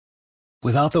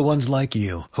Without the ones like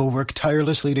you, who work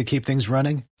tirelessly to keep things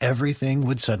running, everything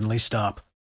would suddenly stop.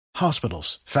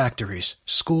 Hospitals, factories,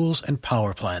 schools, and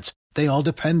power plants, they all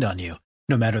depend on you.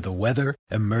 No matter the weather,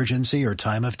 emergency, or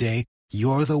time of day,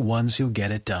 you're the ones who get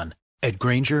it done. At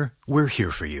Grainger, we're here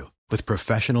for you with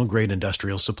professional-grade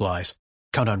industrial supplies.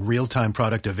 Count on real-time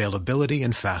product availability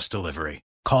and fast delivery.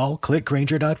 Call,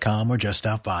 clickgrainger.com, or just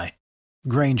stop by.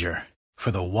 Grainger, for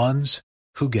the ones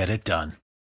who get it done.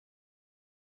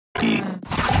 We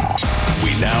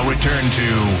now return to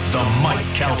the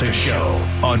Mike Calta Show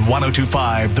on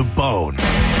 102.5 The Bone.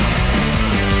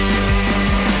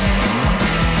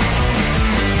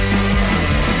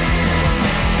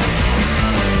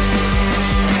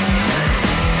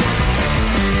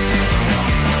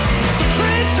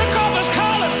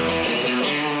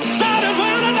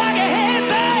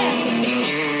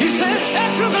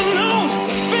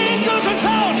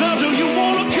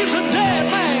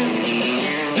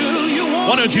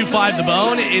 The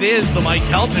Bone. It is the Mike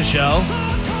Calta Show.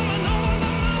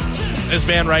 This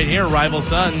band right here, Rival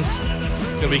Sons,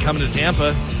 going to be coming to Tampa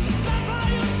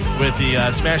with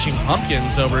the Smashing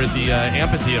Pumpkins over at the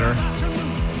amphitheater.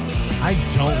 I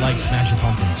don't like Smashing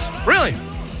Pumpkins. Really?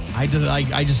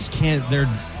 I just can't.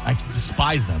 I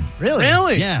despise them.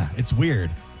 Really? Yeah, it's weird.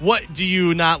 What, do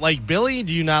you not like Billy?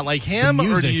 Do you not like him?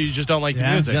 Or do you just don't like the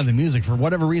music? Yeah, the music. For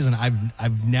whatever reason,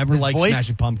 I've never liked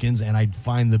Smashing Pumpkins, and I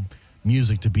find the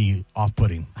music to be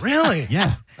off-putting. Really?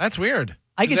 Yeah. That's weird.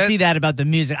 I can see that about the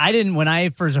music. When I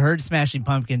first heard Smashing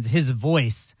Pumpkins, his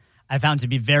voice I found to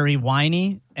be very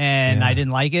whiny, and I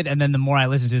didn't like it. And then the more I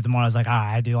listened to it, the more I was like,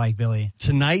 I do like Billy.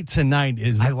 Tonight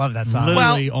is I love that song.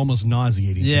 Literally almost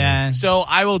nauseating. Yeah. To me. So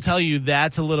I will tell you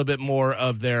that's a little bit more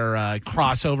of their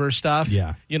crossover stuff.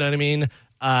 Yeah. You know what I mean?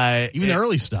 Even the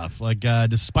early stuff, like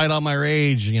Despite All My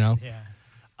Rage, Yeah.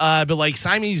 But like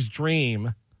Siamese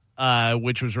Dream,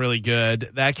 which was really good.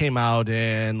 That came out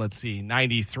in,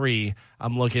 93. I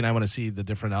want to see the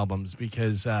different albums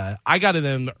because I got to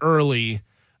them early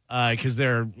because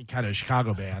they're kind of a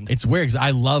Chicago band. It's weird because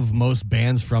I love most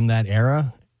bands from that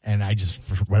era, and I just,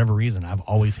 for whatever reason, I've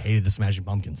always hated the Smashing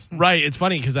Pumpkins. Right. It's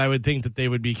funny because I would think that they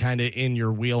would be kind of in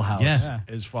your wheelhouse Yeah.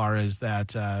 as far as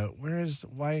that.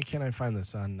 Why can't I find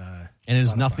this on And it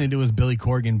has Spotify? nothing to do with Billy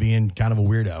Corgan being kind of a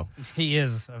weirdo. He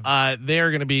is.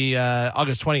 They're going to be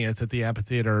August 20th at the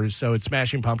amphitheater. So it's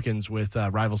Smashing Pumpkins with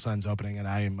Rival Sons opening, and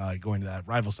I am going to that.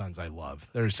 Rival Sons I love.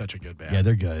 They're such a good band. Yeah,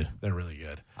 they're good. They're really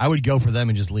good. I would go for them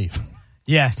and just leave.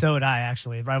 Yeah, so would I,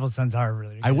 actually. Rival Sons are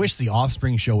really good. I wish the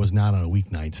Offspring show was not on a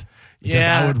weeknight. Because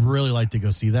I would really like to go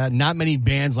see that. Not many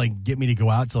bands get me to go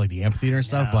out to the amphitheater and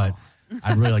stuff, but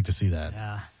I'd really like to see that.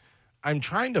 Yeah. I'm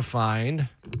trying to find.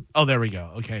 Oh, there we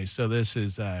go. Okay, so this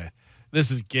is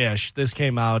Gish. This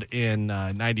came out in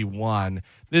 91.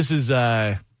 This is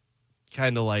kind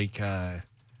of like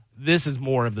this is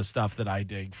more of the stuff that I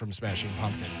dig from Smashing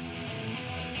Pumpkins.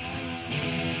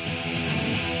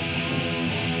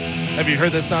 Have you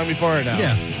heard this song before or no?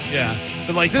 Yeah.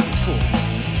 But this is cool.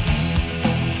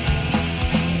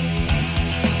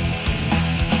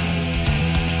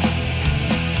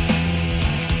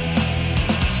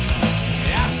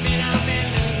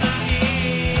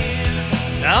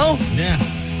 No? Yeah.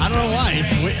 I don't know why.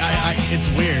 It's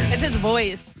weird. It's his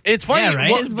voice. It's funny, Yeah,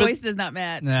 right? His voice does not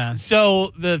match. Yeah.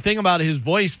 So the thing about his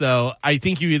voice, though, I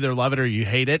think you either love it or you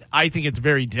hate it. I think it's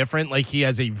very different. Like, he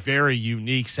has a very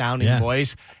unique sounding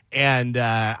voice, and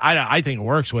I think it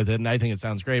works with it, and I think it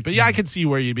sounds great. But yeah, I could see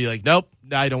where you'd be like, nope,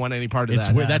 I don't want any part of It's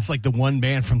that. weird. That's like the one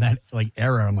band from that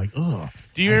era. I'm like, ugh.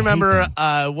 Do you remember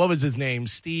what was his name?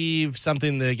 Steve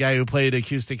something, the guy who played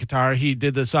acoustic guitar. He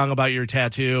did the song about your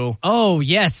tattoo. Oh,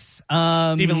 yes.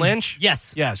 Stephen Lynch?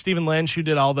 Yes. Yeah, Stephen Lynch, who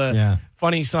did all the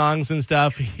funny songs and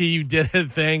stuff. He did a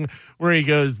thing where he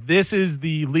goes, this is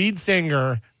the lead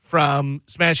singer from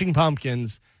Smashing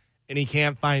Pumpkins, and he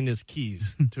can't find his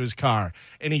keys to his car.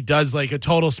 And he does a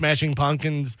total Smashing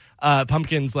Pumpkins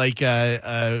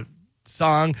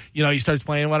song. He starts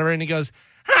playing whatever, and he goes,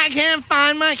 I can't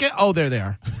find my keys. Oh, there they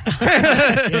are.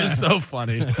 It was so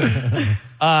funny. So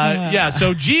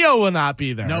Gio will not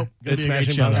be there. Nope. It's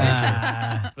Smashing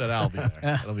Pumpkins. But I'll be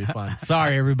there. It'll be fun.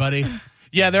 Sorry, everybody.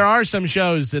 Yeah, there are some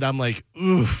shows that I'm like,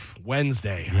 oof,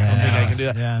 Wednesday. I don't think I can do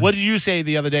that. Yeah. What did you say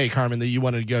the other day, Carmen, that you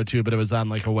wanted to go to, but it was on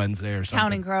a Wednesday or something?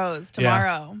 Counting Crows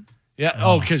tomorrow. Yeah.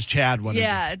 Oh, because Chad wanted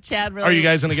Yeah, Chad really. Are you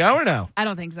guys going to go or no? I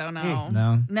don't think so, no.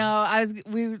 No.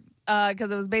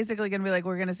 Because it was basically going to be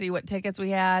we're going to see what tickets we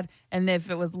had, and if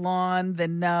it was lawn,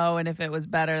 then no, and if it was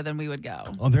better, then we would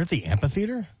go. Oh, they're at the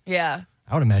amphitheater? Yeah.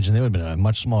 I would imagine they would have been a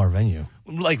much smaller venue.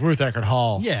 Like Ruth Eckerd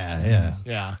Hall. Yeah.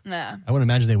 Yeah. I would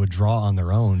imagine they would draw on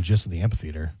their own just at the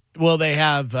amphitheater. Well, they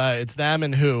have, it's them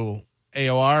and who?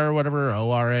 AOR or whatever,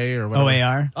 ORA or whatever.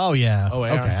 OAR. Oh, yeah. OAR.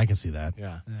 Okay, I can see that.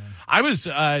 Yeah. I was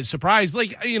surprised.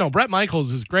 Like, Brett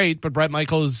Michaels is great, but Brett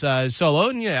Michaels solo,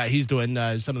 and yeah, he's doing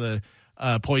some of the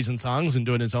Poison songs and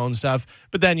doing his own stuff.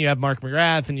 But then you have Mark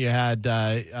McGrath, and you had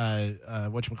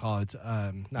whatchamacallit,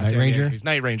 Night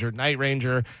Ranger? Night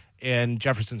Ranger, and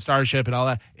Jefferson Starship and all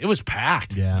that. It was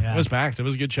packed. Yeah. It was packed. It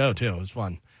was a good show too. It was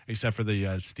fun, except for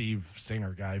the Steve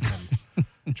Singer guy from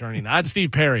Journey. Not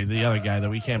Steve Perry, the other guy that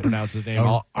we can't pronounce his name.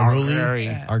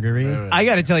 Arguri? I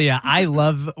got to tell you, I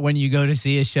love when you go to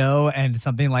see a show and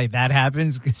something like that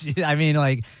happens. Because I mean,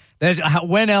 like,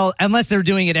 unless they're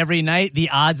doing it every night, the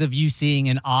odds of you seeing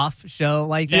an off show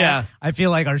like that, I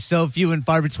feel like are so few and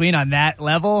far between on that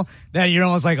level that you're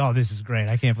almost like, oh, this is great.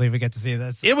 I can't believe we get to see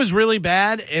this. It was really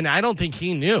bad, and I don't think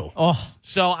he knew. Oh.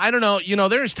 So I don't know.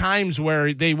 There's times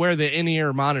where they wear the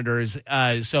in-ear monitors,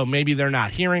 so maybe they're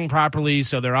not hearing properly,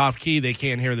 so they're off key. They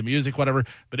can't hear the music, whatever.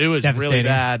 But it was really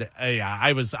bad. Yeah,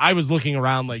 I was looking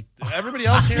around like, everybody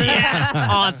else hearing it?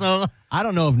 Awesome. I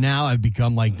don't know if now I've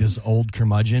become like this old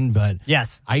curmudgeon, but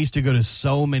yes, I used to go to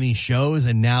so many shows,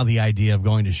 and now the idea of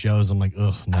going to shows, I'm like,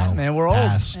 ugh, no. Man, we're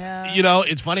pass. old. Yeah.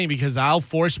 It's funny because I'll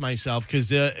force myself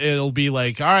because it'll be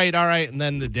like, all right, and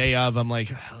then the day of, I'm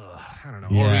like, I don't know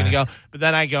where we're gonna go, but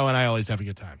then I go and I always have a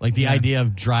good time. Like the idea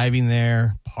of driving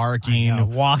there,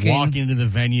 parking, walking into the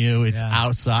venue. It's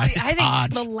outside. I think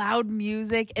hot. the loud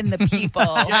music and the people.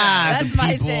 Yeah, that's the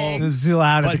my people. thing. It's too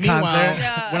loud at But the concert.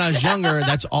 meanwhile, when I was younger,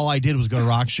 that's all I did was go to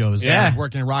rock shows. Yeah. I was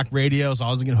working in rock radio, so I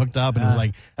was getting hooked up, and it was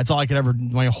like that's all I could ever.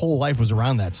 My whole life was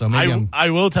around that. So maybe I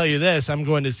will tell you this: I'm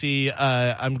going to see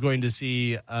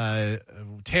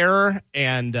Terror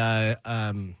and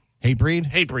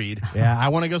Hatebreed. Yeah, I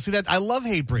want to go see that. I love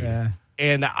Hatebreed. Yeah.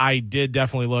 And I did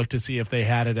definitely look to see if they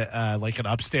had it like an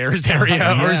upstairs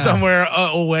area or somewhere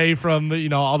away from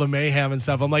all the mayhem and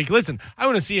stuff. I'm like, listen, I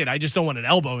want to see it. I just don't want an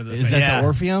elbow in the Is face. that the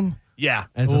Orpheum? Yeah.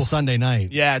 And it's a Sunday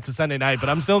night. Yeah, it's a Sunday night, but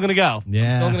I'm still going to go.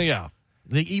 Yeah. I'm still going to go.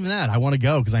 Like, even that, I want to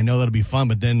go because I know that'll be fun.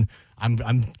 But then I'm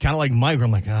kind of like Mike, where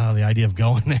I'm like, oh, the idea of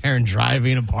going there and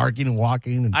driving and parking and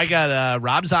walking. And I got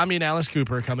Rob Zombie and Alice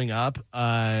Cooper coming up.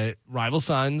 Rival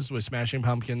Sons with Smashing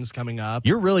Pumpkins coming up.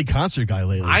 You're really a concert guy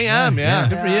lately. I am, yeah.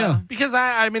 Good for you. Because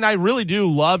I mean, I really do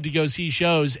love to go see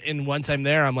shows. And once I'm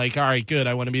there, I'm like, all right, good,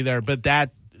 I want to be there. But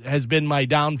that has been my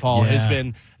downfall. Has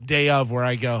been day of where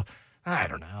I go, I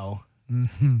don't know.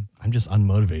 I'm just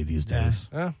unmotivated these days.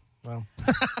 Well,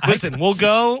 listen, we'll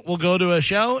go to a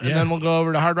show, and then we'll go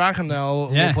over to Hard Rock, and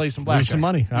we'll play some blackjack. Lose some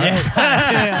money. All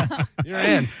right. You're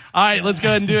in. All right, let's go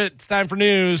ahead and do it. It's time for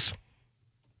news.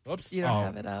 Whoops. You don't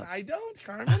have it up. I don't,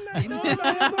 Carmen. I don't.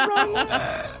 I have the wrong one.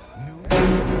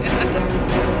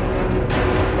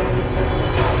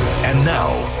 And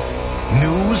now,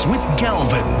 news with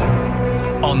Galvin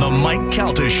on the Mike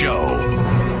Calta Show.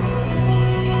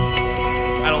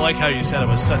 I don't like how you said it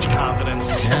with such confidence.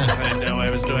 I didn't know what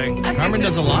I was doing. Carmen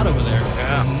does a lot over there.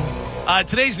 Yeah.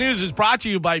 Today's news is brought to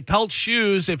you by Pelt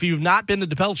Shoes. If you've not been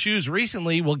to Pelt Shoes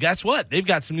recently, well, guess what? They've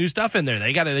got some new stuff in there.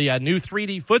 They got a new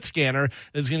 3D foot scanner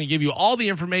that's going to give you all the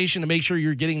information to make sure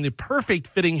you're getting the perfect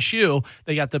fitting shoe.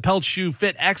 They got the Pelt Shoe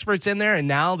Fit experts in there, and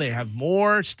now they have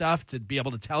more stuff to be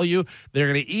able to tell you.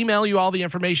 They're going to email you all the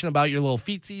information about your little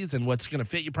feetsies and what's going to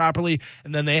fit you properly,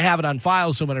 and then they have it on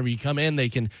file, so whenever you come in, they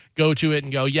can go to it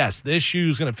and go, yes, this shoe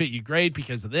is going to fit you great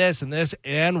because of this,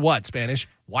 and what, Spanish?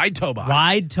 Wide toe box.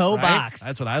 Wide toe box.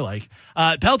 That's what I like.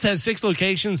 Pelt has 6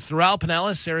 locations throughout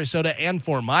Pinellas, Sarasota, and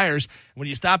Fort Myers. When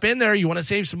you stop in there, you want to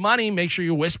save some money, make sure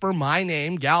you whisper my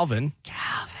name, Galvin.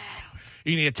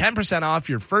 You can get 10% off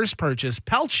your first purchase.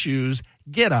 Pelt shoes,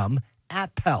 get them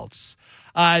at Pelt's.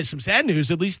 Some sad news,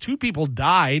 at least 2 people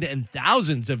died and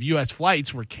thousands of U.S.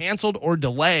 flights were canceled or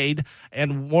delayed,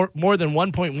 and more than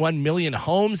 1.1 million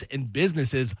homes and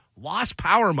businesses lost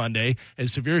power Monday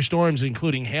as severe storms,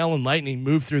 including hail and lightning,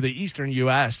 moved through the eastern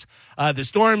U.S. The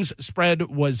storm's spread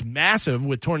was massive,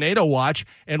 with tornado watch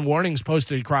and warnings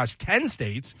posted across 10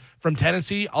 states, from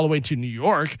Tennessee all the way to New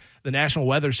York. The National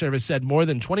Weather Service said more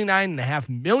than 29.5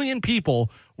 million people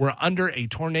were under a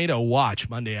tornado watch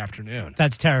Monday afternoon.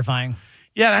 That's terrifying.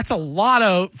 Yeah, that's a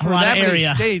lot for that many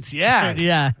states. Yeah.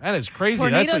 Yeah. That is crazy.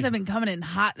 Tornadoes have been coming in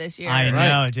hot this year. I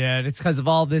know, dude. It's because of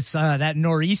all this, that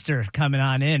nor'easter coming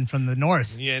on in from the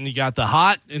north. Yeah, and you got the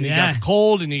hot, and you got the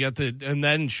cold, and you got and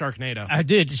then Sharknado.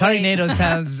 Dude, Sharknado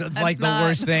sounds like the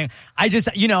worst thing.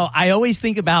 I always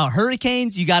think about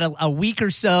hurricanes. You got a week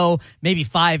or so, maybe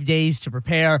 5 days to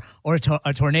prepare, or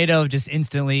a tornado, just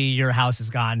instantly your house is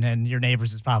gone and your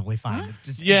neighbors is probably fine.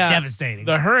 It's devastating.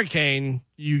 The hurricane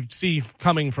you see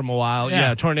coming from a while.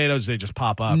 Yeah, tornadoes, they just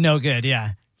pop up. No good,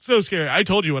 yeah. So scary. I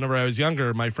told you whenever I was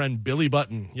younger, my friend Billy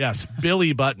Button, yes,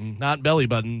 Billy Button, not Belly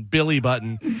Button, Billy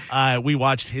Button, we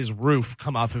watched his roof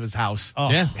come off of his house.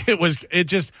 Oh. Yeah. It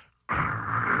just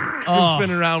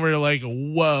spinning around. We were like,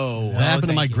 whoa. That happened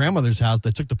to my grandmother's house.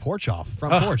 They took the porch off,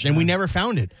 front porch, and we never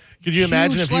found it. Could you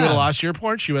imagine Huge if you would have slab. lost your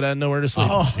porch? You would have nowhere to sleep.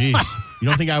 Oh, jeez. You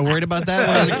don't think I worried about that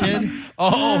when I was a kid?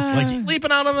 Like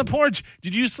sleeping out on the porch.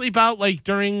 Did you sleep out like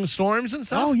during storms and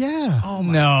stuff? Oh, yeah. Oh,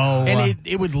 no. And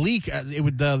it would leak. It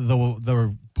would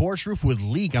the porch roof would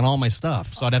leak on all my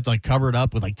stuff, so I'd have to like cover it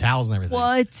up with like towels and everything.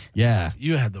 What? Yeah.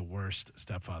 You had the worst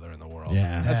stepfather in the world.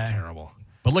 Yeah. That's Yeah. terrible.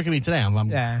 But look at me today.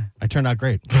 I turned out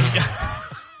great.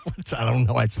 I don't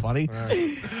know why it's funny.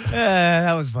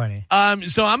 That was funny.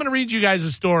 So I'm going to read you guys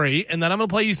a story, and then I'm going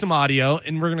to play you some audio,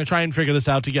 and we're going to try and figure this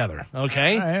out together,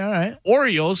 okay? All right.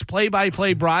 Orioles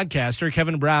play-by-play broadcaster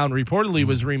Kevin Brown reportedly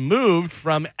was removed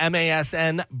from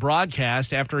MASN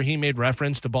broadcast after he made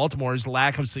reference to Baltimore's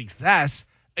lack of success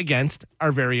against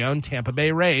our very own Tampa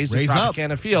Bay Rays at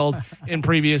Tropicana Field in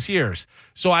previous years.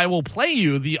 So I will play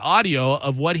you the audio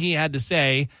of what he had to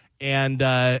say, and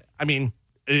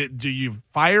do you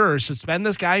fire or suspend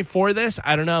this guy for this?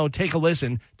 I don't know. Take a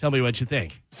listen. Tell me what you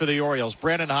think. For the Orioles,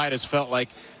 Brandon Hyde has felt like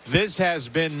this has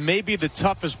been maybe the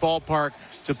toughest ballpark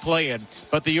to play in,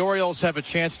 but the Orioles have a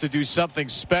chance to do something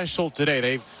special today.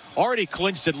 They've already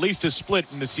clinched at least a split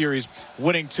in the series,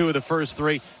 winning 2 of the first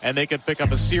 3, and they could pick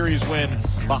up a series win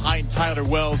behind Tyler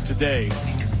Wells today.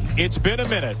 It's been a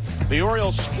minute. The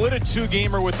Orioles split a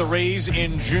 2-gamer with the Rays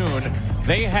in June.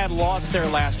 They had lost their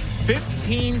last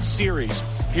 15 series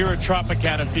here at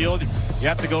Tropicana Field. You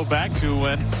have to go back to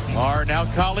when our now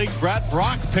colleague Brad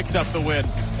Brock picked up the win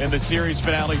in the series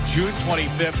finale June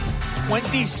 25th,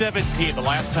 2017, the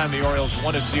last time the Orioles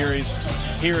won a series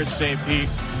here at St. Pete.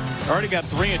 Already got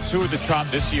 3-2 at the Trop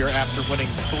this year after winning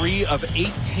 3 of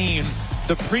 18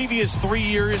 the previous 3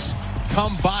 years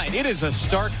combined. It is a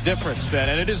stark difference, Ben,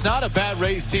 and it is not a bad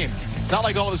Rays team. It's not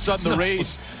like all of a sudden the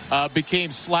Rays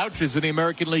became slouches in the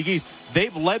American League East.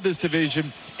 They've led this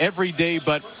division every day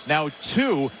but now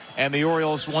 2, and the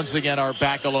Orioles once again are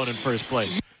back alone in first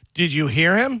place. Did you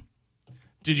hear him?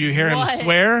 Did you hear him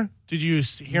swear? Did you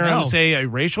hear him say a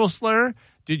racial slur?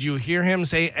 Did you hear him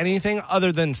say anything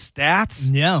other than stats?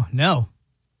 No.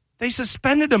 They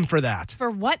suspended him for that.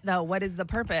 For what, though? What is the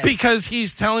purpose? Because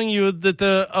he's telling you that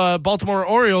the Baltimore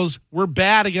Orioles were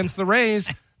bad against the Rays,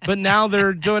 but now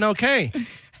they're doing okay.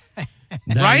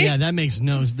 Right? Yeah, that makes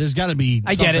no sense. There's got to be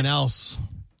something else.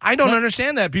 I don't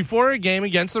understand that. Before a game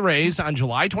against the Rays on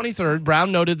July 23rd,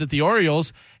 Brown noted that the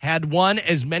Orioles had won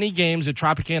as many games at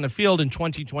Tropicana Field in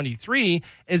 2023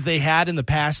 as they had in the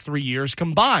past 3 years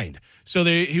combined. So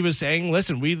he was saying,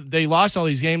 listen, they lost all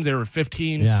these games. They were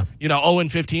 15,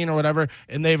 0-15 or whatever,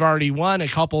 and they've already won a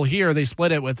couple here. They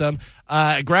split it with them.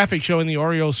 A graphic showing the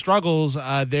Orioles' struggles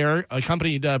there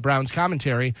accompanied Brown's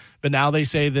commentary, but now they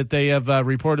say that they have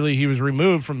reportedly he was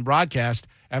removed from broadcast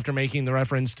after making the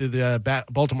reference to the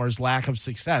Baltimore's lack of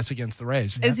success against the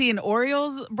Rays. Is he an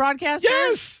Orioles broadcaster?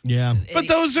 Yes. Yeah. But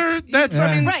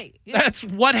that's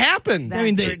what happened.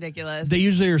 That's ridiculous. They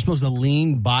usually are supposed to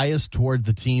lean bias toward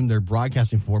the team they're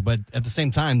broadcasting for, but at the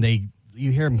same time,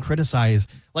 you hear them criticize.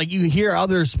 Like, you hear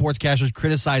other sportscasters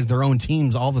criticize their own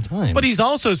teams all the time. But he's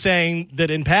also saying that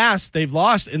in past, they've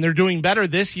lost, and they're doing better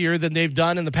this year than they've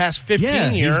done in the past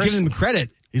 15 years. He's giving them credit.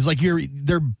 He's like,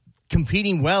 they're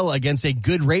competing well against a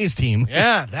good Rays team.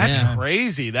 Yeah, that's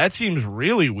crazy. That seems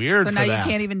really weird. So now you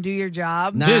can't even do your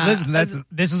job. Nah. Dude, listen,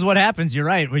 this is what happens. You're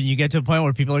right. When you get to a point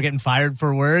where people are getting fired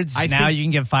for words, now you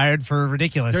can get fired for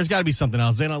ridiculous. There's got to be something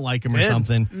else. They don't like him or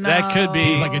something. No. That could be.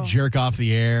 He's like a jerk off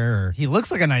the air. Or... He looks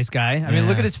like a nice guy. I mean,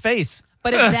 look at his face.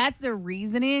 But if that's the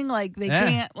reasoning, like they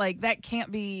can't, like that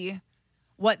can't be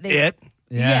what they.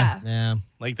 Yeah.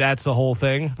 Like that's the whole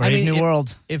thing. Brave new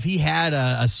world. If he had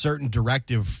a certain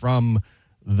directive from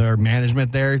their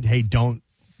management there, hey, don't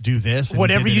do this.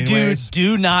 Whatever you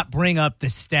do not bring up the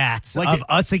stats of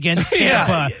us against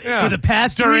Tampa for the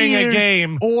past during 3 years a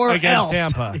game or against else.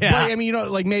 Tampa. Yeah. But, I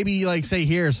mean, maybe say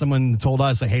here, someone told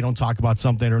us, like, hey, don't talk about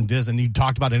something or this, and you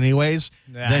talked about it anyways.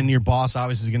 Yeah. Then your boss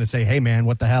obviously is going to say, hey, man,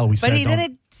 what the hell? But he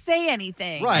didn't say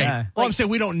anything. Right. Yeah. Well, I'm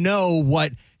saying we don't know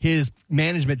what his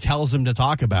management tells him to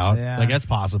talk about. Yeah. Like, that's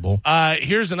possible.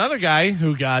 Here's another guy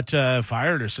who got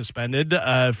fired or suspended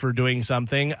for doing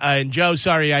something. And Joe,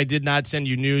 sorry, I did not send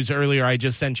you news earlier. I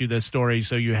just sent you this story,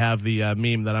 so you have the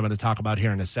meme that I'm going to talk about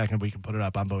here in a second. We can put it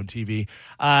up on Bone TV.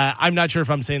 I'm not sure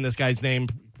if I'm saying this guy's name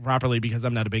properly because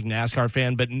I'm not a big NASCAR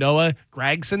fan, but Noah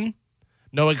Gragson.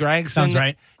 Sounds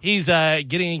right. He's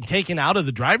getting taken out of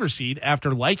the driver's seat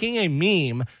after liking a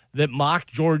meme that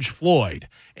mocked George Floyd.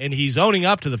 And he's owning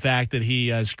up to the fact that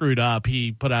he screwed up.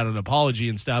 He put out an apology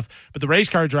and stuff. But the race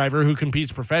car driver who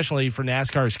competes professionally for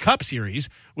NASCAR's Cup Series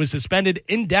was suspended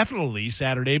indefinitely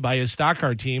Saturday by his stock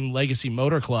car team, Legacy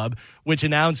Motor Club, which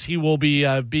announced he will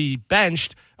be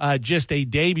benched just a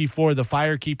day before the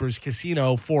Firekeepers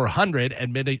Casino 400 at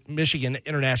Michigan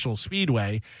International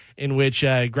Speedway, in which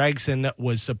Gregson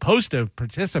was supposed to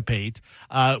participate.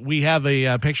 We have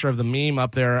a picture of the meme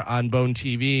up there on Bone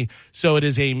TV. So it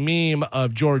is a meme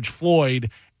of George Floyd,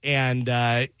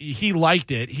 and he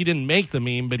liked it. He didn't make the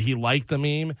meme, but he liked the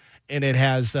meme. And it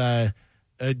has,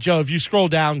 Joe, if you scroll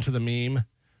down to the meme,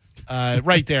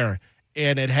 right there,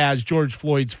 and it has George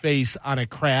Floyd's face on a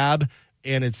crab,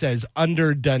 and it says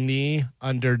under the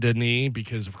knee,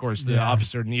 because, of course, the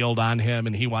officer kneeled on him,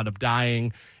 and he wound up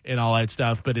dying and all that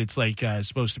stuff. But it's like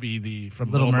supposed to be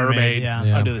from Little Mermaid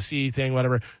under the sea thing,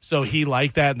 whatever. So he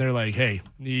liked that, and they're like, hey,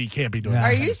 you can't be doing that.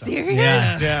 Are you serious?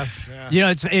 Yeah. You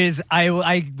know,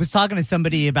 I was talking to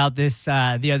somebody about this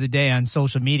the other day on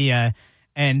social media,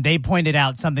 and they pointed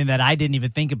out something that I didn't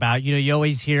even think about. You know, you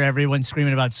always hear everyone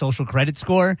screaming about social credit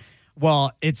score.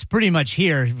 Well, it's pretty much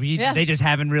here. They just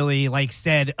haven't really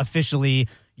said officially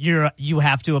you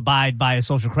have to abide by a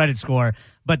social credit score.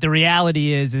 But the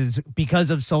reality is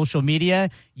because of social media,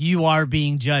 you are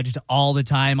being judged all the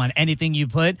time on anything you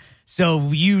put. So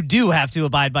you do have to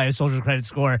abide by a social credit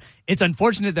score. It's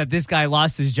unfortunate that this guy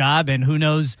lost his job, and who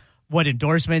knows what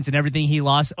endorsements and everything he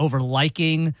lost over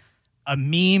liking a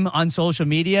meme on social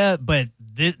media, but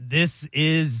this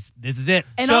is it.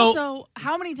 And also,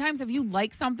 how many times have you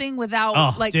liked something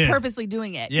without purposely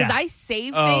doing it? Because I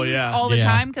save things all the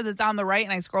time because it's on the right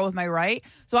and I scroll with my right.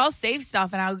 So I'll save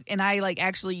stuff and I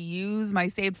actually use my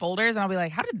saved folders, and I'll be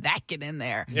like, how did that get in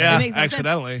there? Yeah, it makes no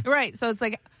accidentally. Sense. Right. So it's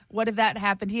like, what if that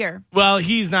happened here? Well,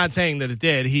 he's not saying that it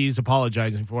did. He's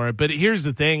apologizing for it. But here's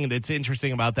the thing that's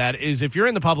interesting about that is if you're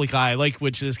in the public eye, like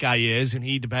which this guy is, and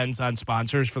he depends on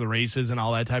sponsors for the races and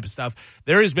all that type of stuff,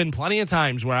 there has been plenty of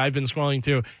times where I've been scrolling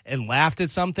through and laughed at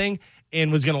something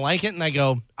and was going to like it, and I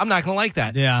go, I'm not going to like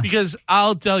that. Yeah. Because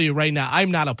I'll tell you right now, I'm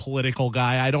not a political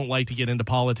guy. I don't like to get into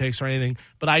politics or anything,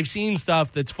 but I've seen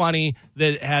stuff that's funny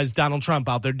that has Donald Trump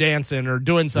out there dancing or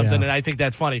doing something, and I think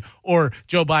that's funny. Or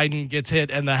Joe Biden gets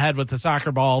hit in the head with the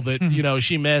soccer ball that,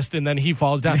 she missed, and then he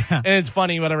falls down, and it's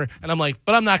funny, whatever. And I'm like,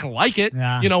 but I'm not going to like it.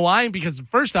 Yeah. You know why? Because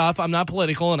first off, I'm not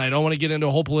political, and I don't want to get into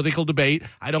a whole political debate.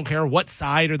 I don't care what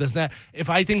side or this, that. If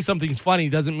I think something's funny,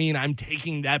 doesn't mean I'm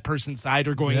taking that person's side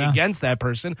or going against that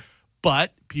person.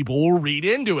 But people will read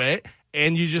into it,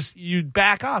 and you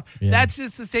back off. Yeah. That's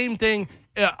just the same thing.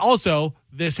 Also,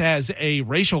 this has a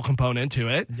racial component to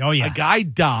it. Oh, yeah. A guy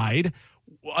died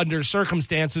under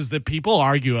circumstances that people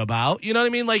argue about. You know what I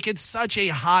mean? Like, it's such a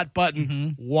hot button.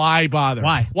 Mm-hmm. Why bother?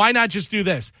 Why not just do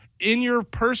this? In your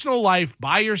personal life,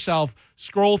 by yourself,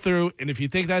 scroll through, and if you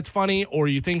think that's funny or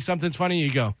you think something's funny,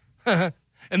 you go,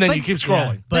 and then you keep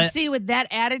scrolling. Yeah, but see, with that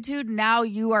attitude, now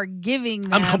you are giving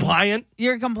them... I'm compliant.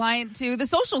 You're compliant to the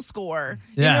social score.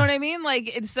 Yeah. You know what I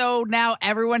mean? So now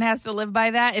everyone has to live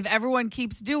by that. If everyone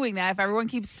keeps doing that, if everyone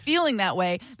keeps feeling that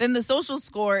way, then the social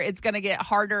score, it's going to get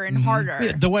harder and harder.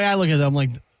 Yeah, the way I look at it, I'm like,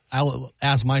 I'll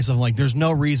ask myself, there's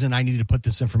no reason I need to put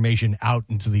this information out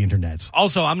into the internet.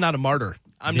 Also, I'm not a martyr.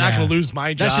 I'm not going to lose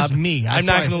my job. That's just me. I'm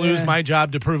not going to lose my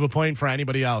job to prove a point for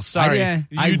anybody else. Sorry.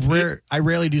 I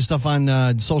rarely do stuff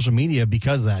on social media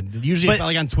because of that. Usually,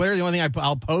 on Twitter, the only thing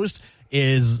I'll post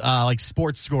is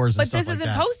sports scores and stuff like that. But this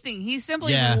isn't posting. He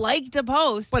simply liked to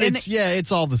post. But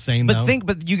it's all the same, though.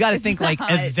 But you got to think,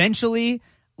 eventually,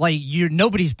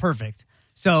 nobody's perfect.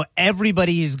 So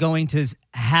everybody is going to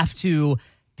have to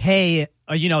pay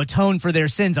atone for their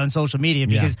sins on social media,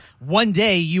 because one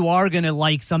day you are going to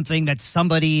like something that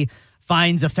somebody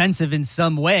finds offensive in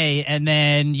some way, and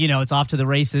then it's off to the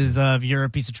races of you're a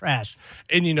piece of trash.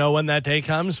 And when that day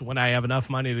comes, when I have enough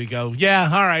money to go, all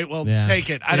right, well, take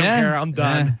it. I don't care. I'm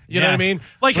done. You know what I mean?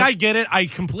 I get it. I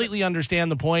completely understand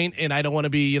the point, and I don't want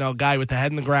to be a guy with the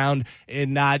head in the ground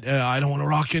and not I don't want to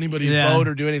rock anybody's boat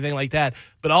or do anything like that.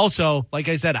 But also, like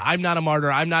I said, I'm not a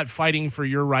martyr. I'm not fighting for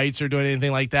your rights or doing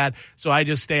anything like that. So I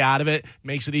just stay out of it.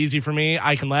 Makes it easy for me.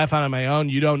 I can laugh on my own.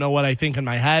 You don't know what I think in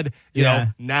my head. You know,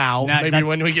 now maybe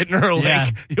when we get in our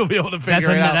lake, you'll be able to figure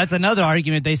it out. That's another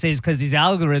argument they say is because these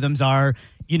algorithms are,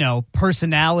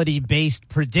 personality-based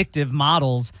predictive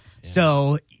models. Yeah.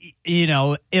 So,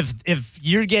 if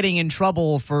you're getting in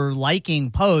trouble for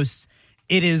liking posts,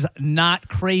 it is not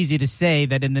crazy to say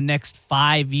that in the next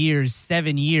 5 years,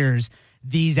 7 years,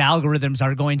 these algorithms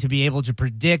are going to be able to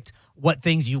predict what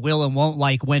things you will and won't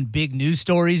like when big news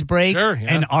stories break,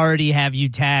 and already have you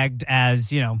tagged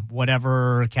as,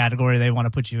 whatever category they want to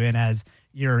put you in as,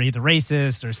 you're either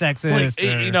racist or sexist.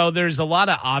 Like, there's a lot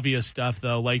of obvious stuff,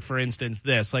 though. Like, for instance,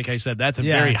 this. Like I said, that's a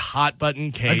very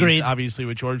hot-button case. Agreed. Obviously,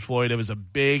 with George Floyd, it was a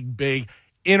big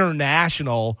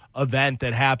international event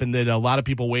that happened that a lot of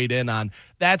people weighed in on.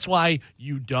 That's why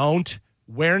you don't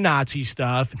wear Nazi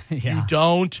stuff. You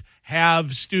don't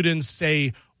have students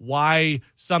say why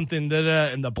something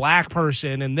and the black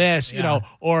person and this,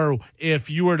 or if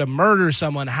you were to murder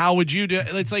someone, how would you do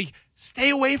it? It's like, stay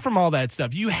away from all that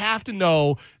stuff. You have to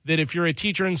know that if you're a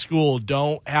teacher in school,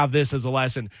 don't have this as a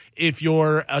lesson. If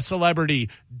you're a celebrity,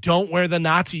 don't wear the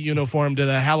Nazi uniform to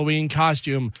the Halloween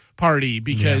costume party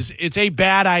because it's a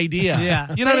bad idea.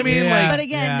 Yeah. You know what I mean? But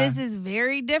again, this is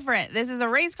very different. This is a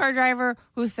race car driver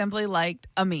who simply liked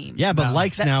a meme. Yeah, but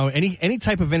now, any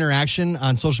type of interaction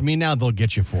on social media now, they'll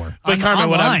get you for. But Carmen,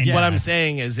 what I'm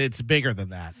saying is it's bigger than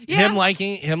that. Yeah. Him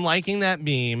liking that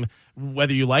meme,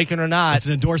 whether you like it or not, it's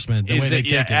an endorsement. The way they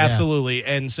take it, absolutely.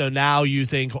 And so now you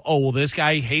think, oh well, this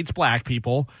guy hates black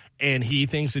people, and he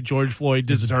thinks that George Floyd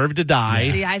deserved to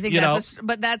die. See, I think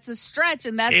that's a stretch,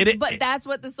 and that's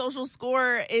what the social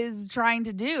score is trying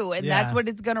to do, and that's what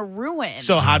it's going to ruin.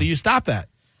 So how do you stop that?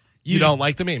 You don't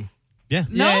like the meme. Yeah.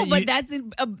 No, but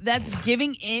that's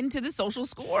giving in to the social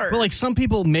score. But like some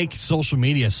people make social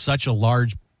media such a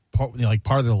large part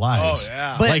of their lives. Oh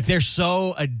yeah. But like they're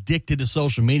so addicted to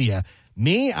social media.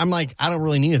 Me, I'm like, I don't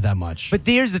really need it that much. But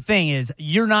here's the thing is,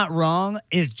 you're not wrong.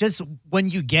 It's just when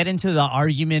you get into the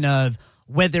argument of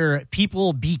whether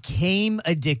people became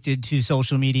addicted to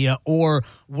social media or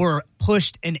were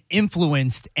pushed and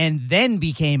influenced and then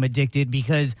became addicted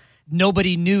because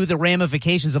nobody knew the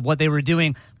ramifications of what they were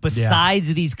doing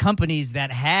besides these companies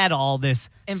that had all this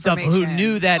stuff, who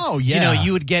knew that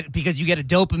you would get, because you get a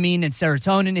dopamine and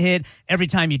serotonin hit every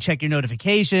time you check your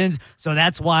notifications. So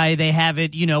that's why they have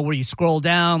it, where you scroll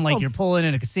down like you're pulling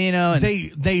in a casino. And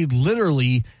they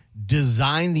literally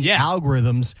design the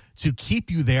algorithms to keep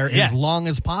you there as long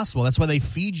as possible. That's why they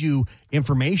feed you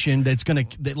information that's going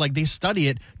to, like, they study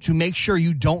it to make sure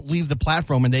you don't leave the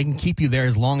platform and they can keep you there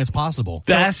as long as possible.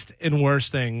 Best and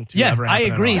worst thing to ever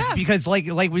happen. I agree. Because like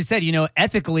we said,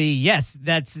 ethically, yes,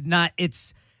 that's not,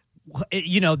 it's,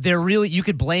 they're really, you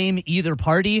could blame either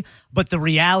party, but the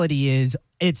reality is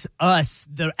it's us,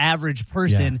 the average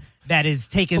person, that is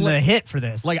taking the hit for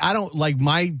this. Like, I don't, like,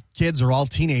 my kids are all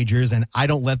teenagers and I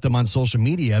don't let them on social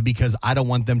media because I don't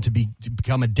want them to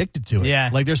become addicted to it. Yeah.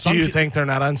 Like, there's some. Do you think they're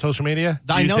not on social media?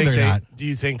 I know they're not. Do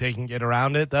you think they can get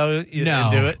around it though? No.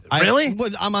 And do it? Really?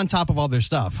 I'm on top of all their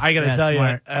stuff. I got to tell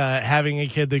you, having a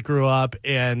kid that grew up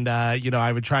and,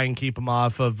 I would try and keep him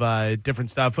off of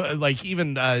different stuff, like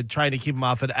even trying to keep him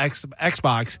off of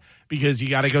Xbox because you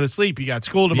got to go to sleep. You got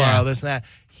school tomorrow, this and that.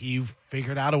 He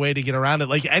figured out a way to get around it.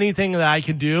 Like anything that I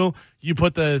can do, you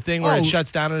put the thing where it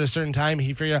shuts down at a certain time.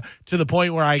 He figured out to the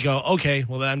point where I go, okay,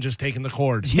 well then I'm just taking the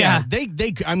cord. Yeah,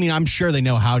 I mean, I'm sure they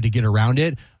know how to get around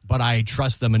it, but I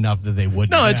trust them enough that they wouldn't.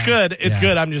 No, it's good. It's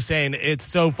good. I'm just saying it's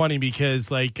so funny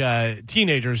because like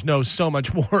teenagers know so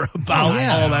much more about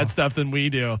all that stuff than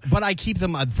we do. But I keep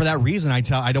them for that reason. I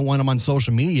don't want them on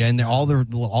social media, and all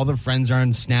their friends are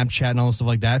on Snapchat and all stuff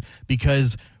like that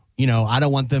because I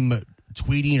don't want them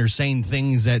tweeting or saying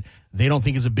things that they don't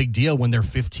think is a big deal when they're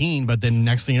 15, but then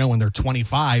next thing you know, when they're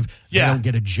 25, they don't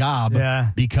get a job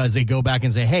because they go back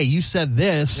and say, hey, you said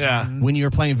this when you were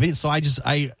playing video. So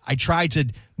I try to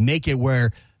make it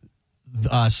where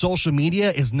social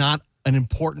media is not an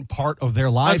important part of their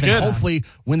life. And hopefully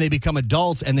when they become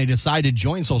adults and they decide to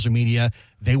join social media,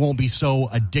 they won't be so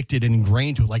addicted and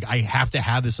ingrained to it. Like, I have to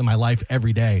have this in my life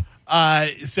every day.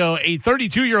 So a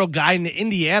 32-year-old guy in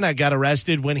Indiana got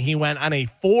arrested when he went on a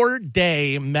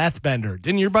 4-day meth bender.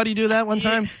 Didn't your buddy do that one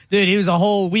time? Dude, he was a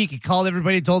whole week. He called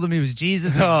everybody, told them he was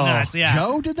Jesus. Nuts. Yeah.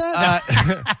 Joe did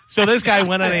that? So this guy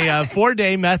went on a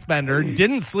 4-day meth bender,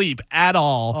 didn't sleep at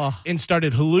all, and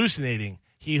started hallucinating.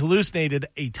 He hallucinated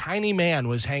a tiny man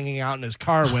was hanging out in his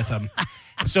car with him.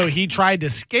 So he tried to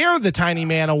scare the tiny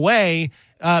man away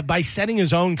by setting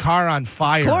his own car on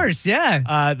fire. Of course,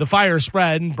 yeah. The fire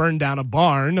spread and burned down a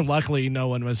barn. Luckily, no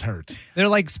one was hurt. They're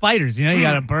like spiders, you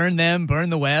got to burn them,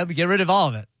 burn the web, get rid of all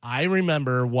of it. I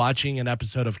remember watching an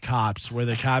episode of Cops where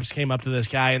the cops came up to this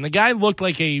guy, and the guy looked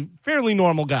like a fairly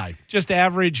normal guy, just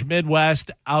average Midwest,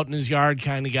 out in his yard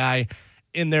kind of guy.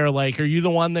 And they're like, are you the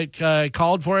one that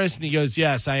called for us? And he goes,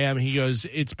 yes, I am. He goes,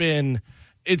 it's been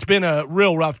a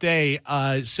real rough day.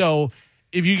 So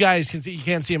if you guys can see, you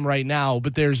can't see him right now,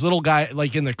 but there's little guy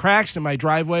like in the cracks in my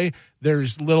driveway.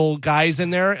 There's little guys in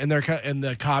there, and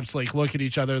the cops like look at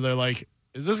each other. They're like,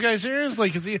 is this guy serious?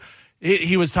 Like, is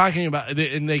he was talking about,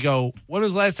 and they go, when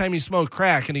was the last time you smoked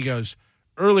crack? And he goes,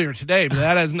 earlier today, but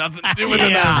that has nothing to do with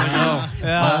it. Told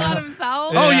on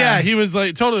himself. Oh yeah, he was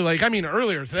like totally like, I mean,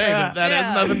 earlier today, but that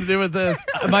has nothing to do with this.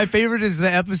 My favorite is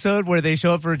the episode where they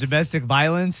show up for a domestic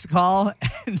violence call,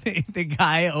 and the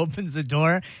guy opens the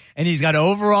door, and he's got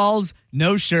overalls,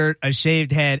 no shirt, a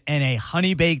shaved head, and a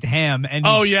honey baked ham. And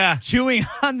he's chewing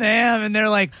on the ham, and they're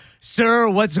like, "Sir,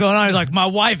 what's going on?" He's like, "My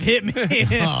wife hit me."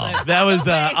 That was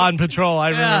On Patrol. I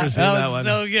remember seeing that one.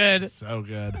 So good. So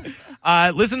good.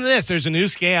 Listen to this. There's a new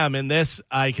scam, and this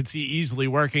I could see easily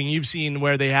working. You've seen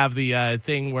where they have the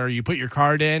thing where you put your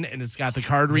card in, and it's got the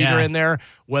card reader in there,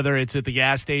 whether it's at the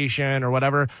gas station or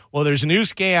whatever. Well, there's a new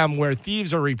scam where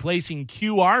thieves are replacing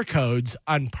QR codes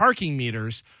on parking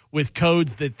meters with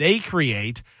codes that they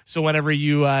create. So whenever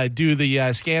you do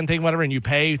the scan thing, whatever, and you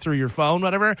pay through your phone,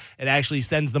 whatever, it actually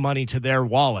sends the money to their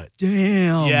wallet.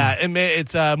 Damn. Yeah,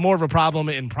 it's more of a problem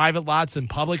in private lots than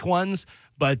public ones.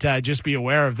 But just be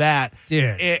aware of that. Dude.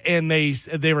 And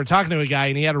they were talking to a guy,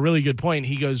 and he had a really good point.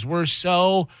 He goes, we're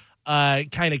so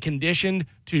kind of conditioned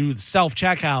to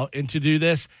self-checkout and to do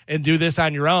this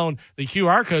on your own. The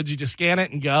QR codes, you just scan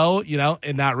it and go,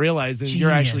 and not realizing you're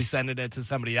actually sending it to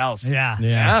somebody else.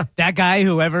 Yeah. That guy,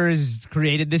 whoever has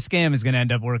created this scam, is going to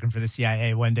end up working for the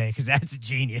CIA one day because that's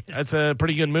genius. That's a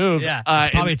pretty good move. Yeah.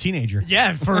 Probably a teenager.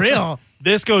 Yeah, for real.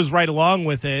 This goes right along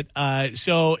with it.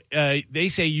 So they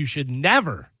say you should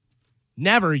never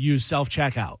use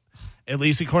self-checkout. At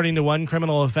least according to one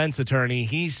criminal offense attorney,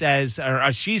 she says,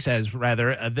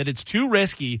 that it's too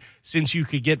risky since you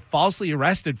could get falsely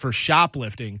arrested for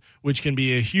shoplifting, which can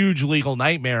be a huge legal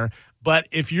nightmare. But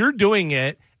if you're doing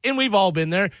it, and we've all been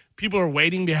there, people are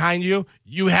waiting behind you,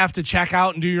 you have to check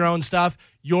out and do your own stuff.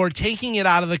 You're taking it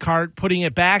out of the cart, putting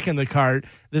it back in the cart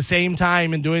the same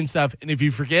time and doing stuff. And if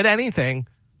you forget anything,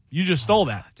 you just stole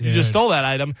that. You just stole that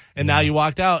item, and now you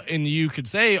walked out, and you could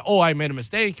say, I made a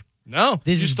mistake. No,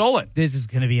 you stole it. This is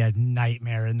going to be a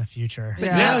nightmare in the future.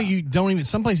 But now you don't even,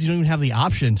 some places you don't even have the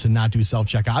option to not do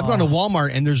self-checkout. I've gone to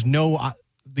Walmart and there's no,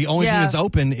 the only thing that's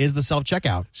open is the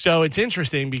self-checkout. So it's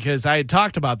interesting because I had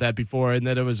talked about that before and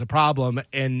that it was a problem.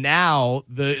 And now,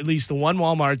 at least the one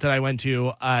Walmart that I went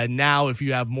to, now if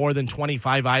you have more than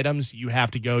 25 items, you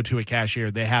have to go to a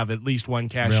cashier. They have at least one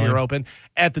cashier open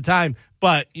at the time.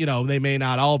 But, they may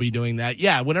not all be doing that.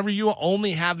 Yeah, whenever you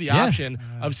only have the option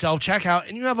of self-checkout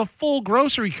and you have a full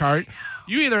grocery cart,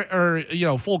 you either,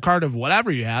 or, full cart of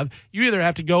whatever you have, you either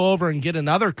have to go over and get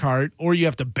another cart or you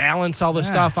have to balance all the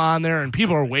stuff on there and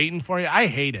people are waiting for you. I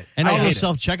hate it. And all those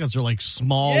self-checkouts are like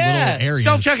small little areas.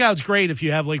 Self-checkout's great if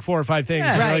you have like 4 or 5 things.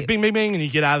 You're like bing, bing, bing, and you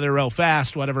get out of there real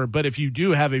fast, whatever. But if you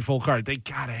do have a full cart, they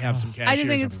got to have some cash. I just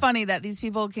think it's funny that these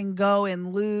people can go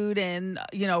and loot and,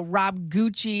 rob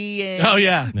Gucci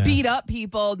and beat up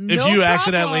people.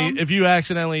 If you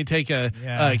accidentally take a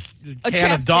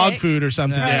can of dog food or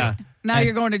something, Now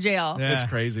you're going to jail. It's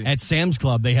crazy. At Sam's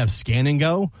Club, they have Scan and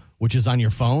Go, which is on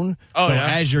your phone.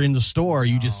 As you're in the store,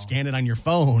 you just scan it on your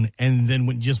phone, and then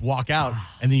when you just walk out,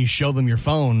 and then you show them your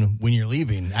phone when you're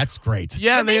leaving. That's great.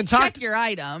 Yeah, but they check your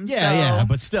items. Yeah,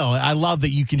 but still, I love that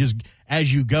you can just,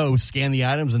 as you go, scan the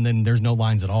items, and then there's no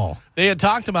lines at all. They had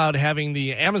talked about having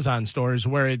the Amazon stores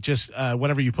where it just,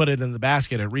 whenever you put it in the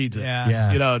basket, it reads it.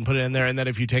 Yeah. And put it in there, and then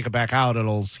if you take it back out,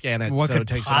 it'll scan it. What so could it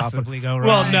takes possibly it off. go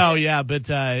wrong? Well, no, but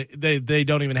they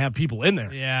don't even have people in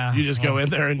there. Yeah. You just go in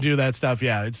there and do that stuff.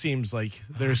 Yeah, it seems like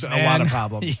there's a lot of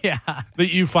problems. That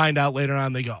you find out later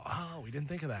on, they go, we didn't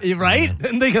think of that. Right?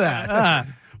 Didn't think of that.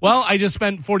 Well, I just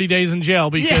spent 40 days in jail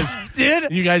because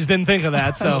you guys didn't think of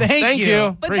that. So thank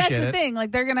you. But Appreciate that's the thing.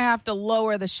 Like, they're going to have to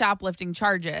lower the shoplifting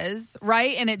charges,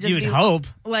 right? And it just you'd hope.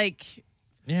 Like,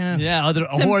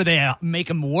 or they make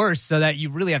them worse so that you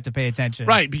really have to pay attention.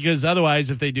 Right, because otherwise,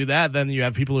 if they do that, then you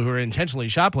have people who are intentionally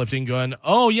shoplifting going,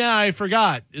 I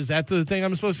forgot. Is that the thing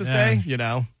I'm supposed to say?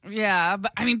 Yeah,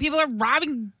 but I mean, people are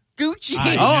robbing Gucci.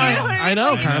 I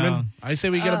know, Carmen. I say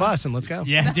we get a bus and let's go.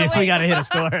 Yeah, dude, we got to hit a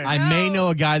store. I may know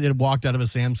a guy that walked out of a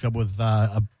Sam's Club with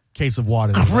a case of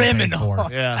water.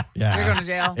 Criminal. Yeah. You're going to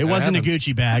jail. It wasn't a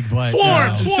Gucci bag, but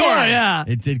yeah.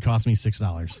 It did cost me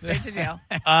 $6. Straight to jail.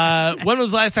 When was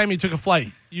the last time you took a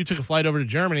flight? You took a flight over to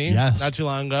Germany. Yes. Not too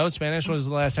long ago. Spanish. When was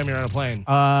the last time you were on a plane?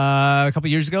 A couple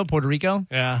years ago, Puerto Rico.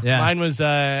 Yeah. Mine was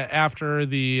after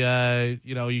the,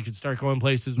 you could start going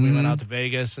places. We went out to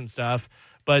Vegas and stuff.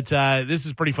 But this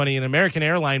is pretty funny. An American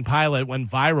airline pilot went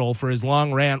viral for his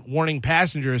long rant warning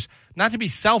passengers not to be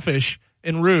selfish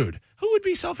and rude. Who would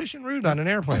be selfish and rude on an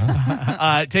airplane?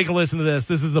 Take a listen to this.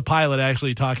 This is the pilot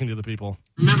actually talking to the people.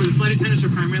 Remember, the flight attendants are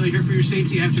primarily here for your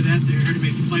safety. After that, they're here to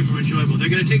make the flight more enjoyable. They're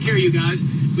going to take care of you guys,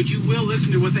 but you will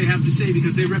listen to what they have to say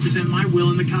because they represent my will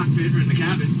in the cockpit or in the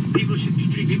cabin. People should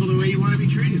treat people the way you want to be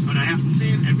treated, but I have to say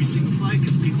it every single flight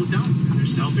because people don't. They're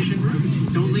selfish and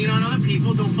rude. Don't lean on other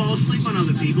people. Don't fall asleep on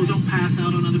other people. Don't pass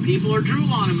out on other people or drool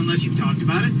on them unless you've talked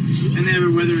about it. And they have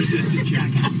a weather-resistant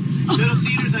jacket. Middle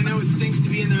seaters, I know it stinks to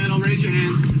be in the middle. Raise your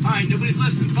hands. All right, nobody's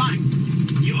listening. Fine.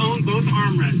 You own both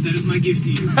armrests. That is my gift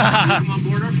to you. Come on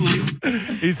board our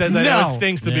flight. He says, I know it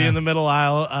stinks to be in the middle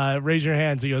aisle. Raise your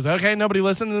hands. He goes, okay, nobody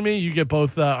listening to me. You get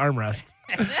both armrests.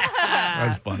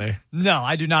 That's funny. No,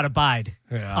 I do not abide.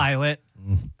 Pilot.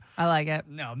 I like it.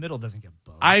 No, middle doesn't get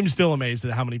both. I'm still amazed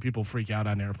at how many people freak out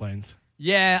on airplanes.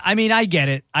 Yeah, I mean, I get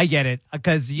it.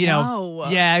 Because,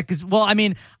 I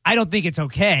don't think it's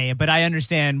okay, but I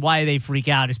understand why they freak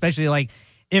out, especially like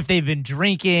if they've been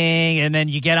drinking and then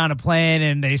you get on a plane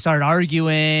and they start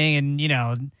arguing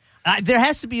and, there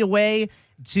has to be a way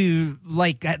to,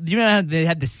 like, how they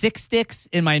had the 6 sticks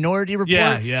in Minority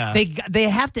Report? Yeah. They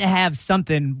have to have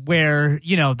something where,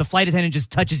 the flight attendant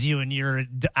just touches you and you're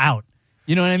out.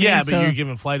 You know what I mean? Yeah, but you're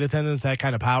giving flight attendants that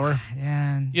kind of power.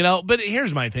 Yeah. But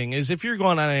here's my thing is if you're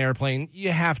going on an airplane,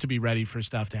 you have to be ready for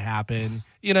stuff to happen.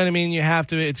 You know what I mean? You have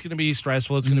to. It's going to be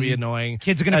stressful. It's going to be annoying.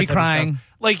 Kids are going to be crying.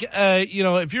 Like,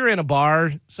 if you're in a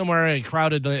bar somewhere, a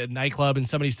crowded nightclub, and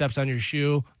somebody steps on your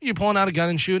shoe, you pulling out a gun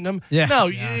and shooting them? Yeah. No,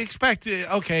 you expect,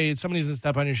 somebody's going to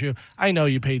step on your shoe. I know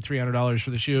you paid $300 for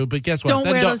the shoe, but guess what? Don't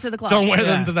wear those to the club. Don't wear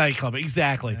them to the nightclub.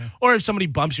 Exactly. Yeah. Or if somebody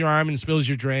bumps your arm and spills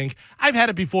your drink. I've had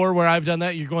it before where I've done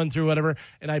that. You're going through whatever,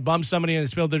 and I bump somebody and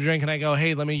spilled their drink, and I go,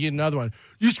 hey, let me get another one.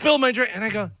 You spilled my drink. And I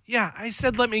go, yeah, I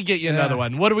said let me get you another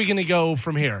one. What are we going to go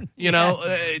from here?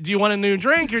 Do you want a new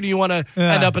drink or do you want to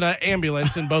end up in an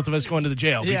ambulance and both of us going to the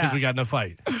jail because we got in a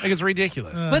fight? Like, it's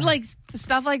ridiculous. But, like,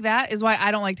 stuff like that is why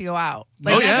I don't like to go out.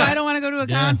 Like, that's why I don't want to go to a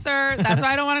concert. That's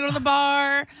why I don't want to go to the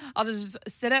bar. I'll just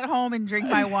sit at home and drink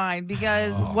my wine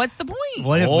because what's the point?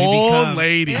 What if old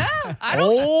lady. Yeah.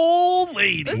 Old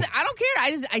lady. Listen, I don't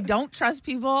care. I don't trust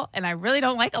people, and I really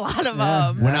don't like a lot of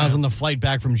them. When I was on the flight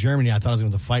back from Germany, I thought I was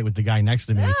going to fight with the guy next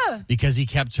to me because he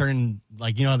kept turning,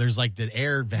 there's like the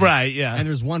air vents. Right, yeah. And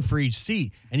there's one for each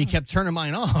seat, and he kept turning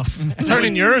mine off.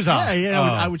 Turning yours off? Yeah,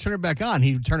 I would turn it back on.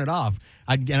 He would turn it off.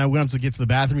 I went up to get to the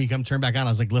bathroom. He'd come turn back on. I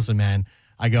was like, listen, man.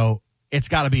 I go, it's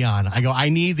got to be on. I go, I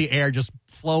need the air just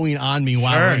flowing on me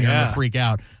while I'm going to freak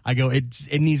out. I go,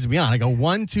 it needs to be on. I go,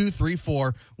 1, 2, 3,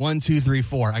 4, 1, 2, 3,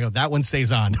 4. I go, that one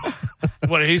stays on.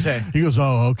 What did he say? He goes,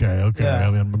 oh, okay. Yeah.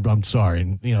 I mean, I'm sorry.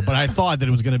 And, but I thought that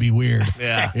it was going to be weird.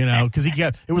 Yeah. Because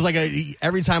it was like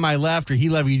every time I left or he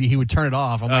left, he would turn it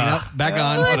off. I'm like, nope, back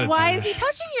on. Like, why is he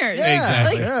touching yours? Yeah.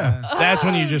 Exactly. That's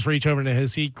when you just reach over to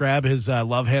his seat, grab his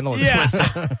love handle, and twist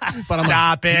it. But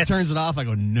Stop it. He turns it off. I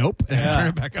go, nope, and I turn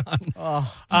it back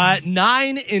on.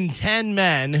 9 in 10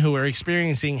 men who are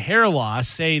experiencing hair loss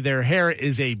say their hair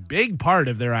is a big part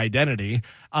of their identity.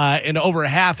 And over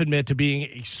half admit to being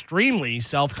extremely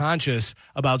self-conscious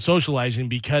about socializing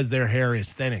because their hair is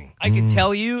thinning. I can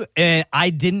tell you, I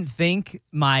didn't think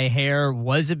my hair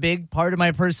was a big part of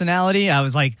my personality. I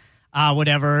was like,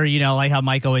 whatever, like how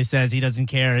Mike always says he doesn't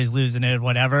care, he's losing it,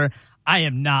 whatever. I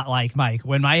am not like Mike.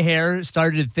 When my hair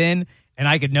started to thin and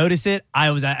I could notice it,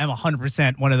 I'm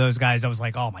 100% one of those guys. I was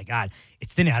like, oh my God,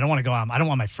 it's thinning. I don't want to go out. I don't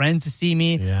want my friends to see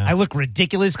me. Yeah. I look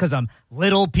ridiculous because I'm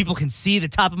little. People can see the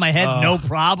top of my head, no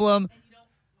problem.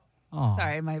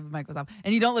 Sorry, my mic was off.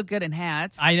 And you don't look good in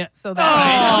hats. I know. So that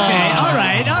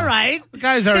Okay, all right. The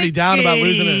guy's already down about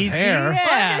losing his hair. Yeah.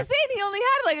 Well, I'm just saying he only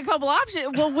had like a couple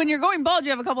options. Well, when you're going bald, you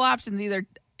have a couple options. Either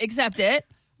accept it,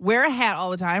 wear a hat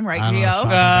all the time, right, Gio?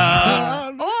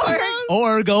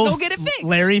 Or go get it fixed.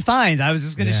 Larry Fines. I was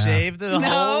just going to shave the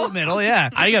whole middle. Yeah.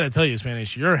 I got to tell you,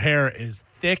 Spanish, your hair is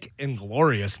thick and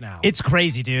glorious now. It's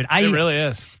crazy, dude. It really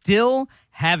is. Still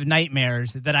have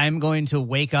nightmares that I'm going to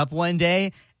wake up one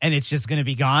day and it's just going to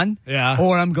be gone. Yeah.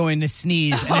 Or I'm going to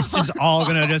sneeze and it's just all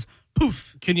going to just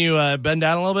poof. Can you bend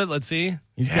down a little bit? Let's see.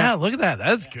 Look at that.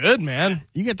 That's good, man.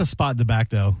 You get the spot in the back,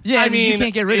 though. Yeah, I mean, you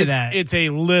can't get rid of that. It's a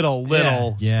little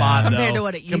spot, compared though. To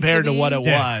what it used compared to what it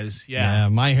was. Yeah.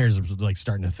 My hair's like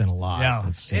starting to thin a lot. Yeah.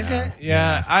 Is it?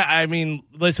 Yeah. I mean,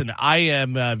 listen, I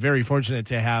am very fortunate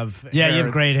to have hair. You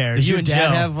have great hair. Does you your and dad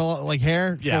Joe have like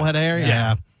hair? Yeah. Full head of hair?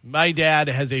 Yeah. My dad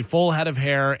has a full head of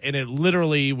hair, and it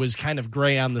literally was kind of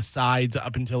gray on the sides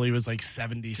up until he was like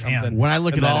 70-something. When I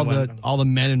look at all the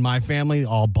men in my family,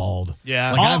 all bald.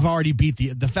 Yeah. Like I've already beat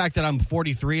the fact that I'm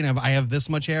 43 and I have this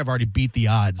much hair, I've already beat the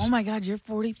odds. Oh, my God, you're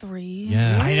 43.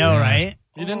 Yeah. I know, right?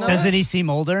 You didn't know Doesn't that? he seem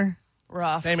older?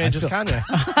 Rough. Same age as Kanye.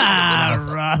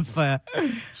 Rough.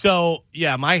 So,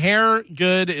 yeah, my hair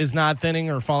is not thinning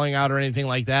or falling out or anything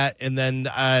like that. And then,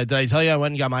 did I tell you I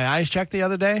went and got my eyes checked the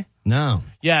other day? No.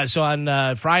 Yeah, so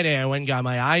on Friday, I went and got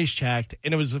my eyes checked.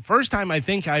 And it was the first time I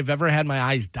think I've ever had my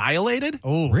eyes dilated.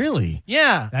 Oh, really?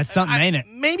 Yeah. That's something, ain't it?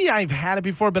 Maybe I've had it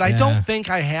before, but I don't think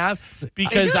I have.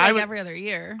 Because I do it every other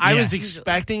year. I was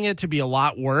expecting it to be a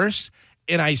lot worse.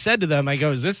 And I said to them, I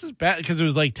go, is this as bad? Because it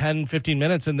was like 10, 15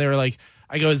 minutes. And they were like,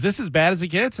 I go, is this as bad as it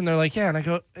gets? And they're like, yeah. And I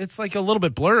go, it's like a little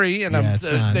bit blurry. And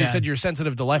they said you're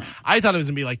sensitive to light. I thought it was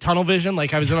going to be like tunnel vision.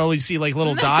 Like I was going to only see like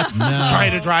little dots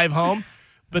trying to drive home.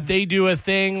 But they do a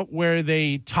thing where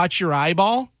they touch your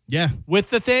eyeball with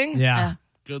the thing. Yeah.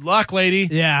 Good luck, lady.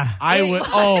 Yeah.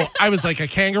 I was like a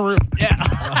kangaroo. Yeah.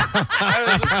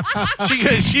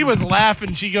 She was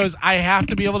laughing. She goes, I have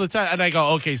to be able to touch. And I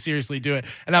go, okay, seriously, do it.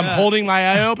 And I'm holding my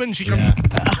eye open. She comes in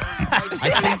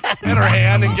her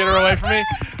hand and get her away from me.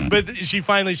 But she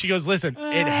goes, listen,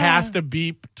 it has to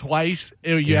beep twice.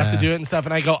 You have to do it and stuff.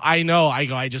 And I go, I know.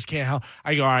 I just can't help.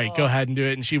 I go, all right, go ahead and do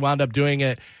it. And she wound up doing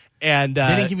it. And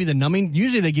they didn't give you the numbing.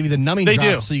 Usually they give you the numbing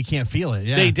drop so you can't feel it.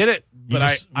 Yeah. They did it, but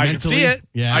I can see it.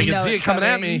 Yeah. I can see it coming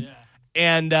at me. Yeah.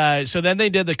 And so then they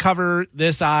did the cover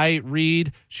this eye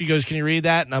read. She goes, can you read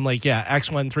that? And I'm like, yeah,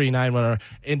 X139 whatever.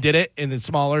 And did it, and then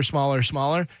smaller,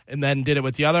 and then did it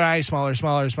with the other eye, smaller.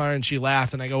 And she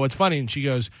laughed, and I go, what's funny? And she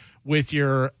goes, with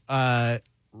your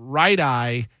right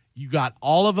eye, you got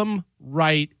all of them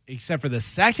right except for the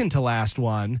second to last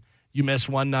one. You missed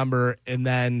one number, and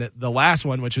then the last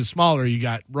one, which is smaller, you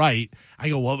got right. I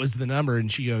go, what was the number? And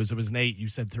she goes, it was an 8. You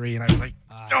said 3. And I was like,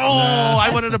 I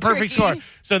wanted a perfect score.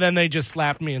 So then they just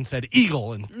slapped me and said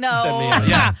eagle. And sent me out.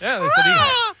 Yeah, they said eagle.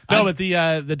 No, but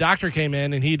the doctor came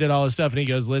in, and he did all his stuff, and he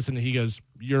goes, listen,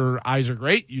 your eyes are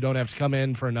great. You don't have to come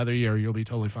in for another year. You'll be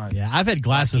totally fine. Yeah, I've had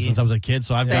glasses since I was a kid,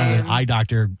 so I've gone to an eye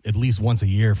doctor at least once a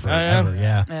year forever.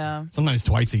 Yeah. Sometimes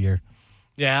twice a year.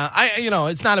 Yeah,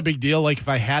 it's not a big deal. Like if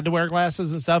I had to wear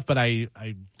glasses and stuff, but I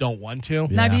don't want to.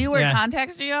 Now, do you wear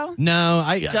contacts, Gio? No,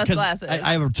 just glasses.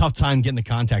 I have a tough time getting the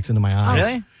contacts into my eyes. Oh,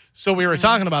 really? So we were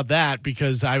talking about that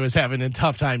because I was having a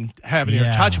tough time having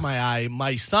her touch my eye.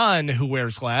 My son, who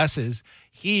wears glasses,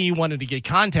 he wanted to get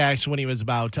contacts when he was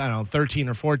about 13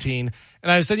 or 14.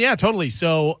 And I said, yeah, totally.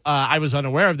 So I was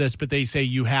unaware of this, but they say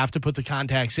you have to put the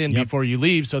contacts in before you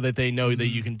leave so that they know that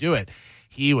you can do it.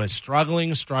 He was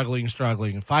struggling.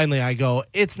 And finally, I go,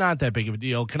 it's not that big of a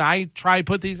deal. Can I try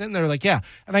put these in? They're like, yeah.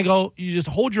 And I go, you just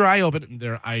hold your eye open.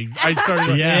 And I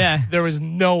started. There was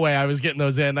no way I was getting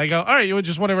those in. I go, all right, you would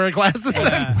just want to wear glasses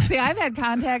then? See, I've had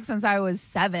contacts since I was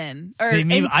 7. Or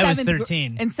I was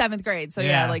 13. In 7th grade. So,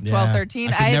 12,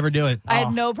 13. I could never do it. I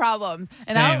had no problems.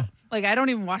 And I don't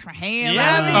even wash my hands.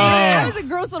 I was a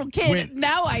gross little kid.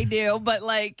 Now I do, but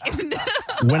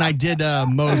when I did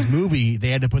Moe's movie, they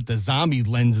had to put the zombie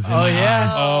lenses in my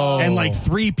eyes. Oh. And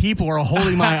 3 people were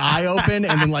holding my eye open,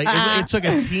 and then it took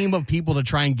a team of people to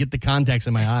try and get the contacts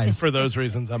in my eyes. For those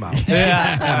reasons, I'm out.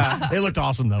 They looked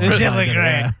awesome though. They did look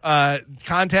great.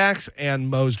 Contacts and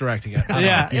Moe's directing it.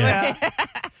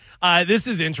 This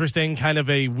is interesting, kind of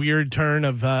a weird turn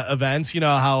of events. You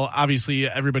know how obviously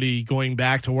everybody going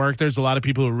back to work, there's a lot of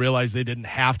people who realize they didn't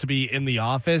have to be in the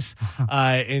office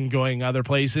and going other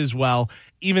places. Well,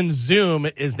 even Zoom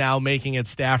is now making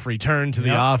its staff return to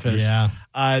the office.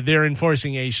 Yeah. They're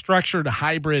enforcing a structured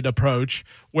hybrid approach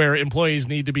where employees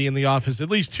need to be in the office at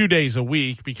least 2 days a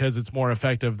week because it's more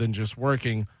effective than just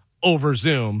working over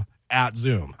Zoom at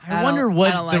Zoom. I wonder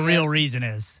what the real reason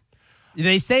is.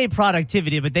 They say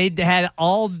productivity, but they have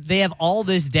all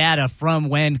this data from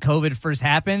when COVID first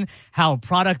happened, how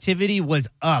productivity was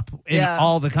up in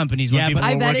all the companies when people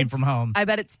were working from home. I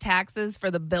bet it's taxes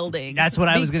for the building. That's what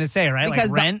I was going to say, right? Because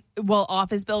rent?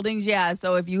 Office buildings, yeah.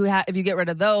 So if you get rid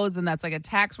of those, then that's like a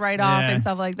tax write-off and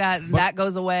stuff like that, and that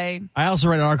goes away. I also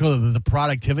read an article that the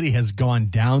productivity has gone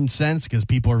down since because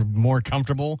people are more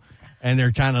comfortable. And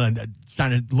they're trying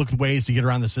to look at ways to get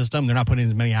around the system. They're not putting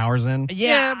as many hours in.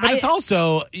 Yeah, but it's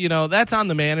also, that's on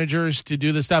the managers to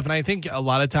do the stuff. And I think a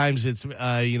lot of times it's,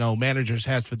 managers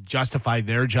has to justify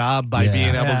their job by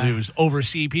being able to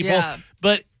oversee people. Yeah.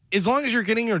 But as long as you're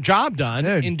getting your job done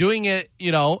and doing it,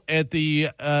 at the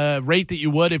rate that you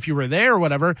would if you were there or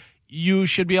whatever, you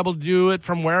should be able to do it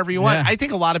from wherever you want. I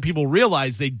think a lot of people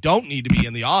realize they don't need to be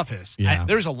in the office. Yeah.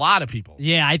 There's a lot of people.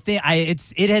 Yeah, I think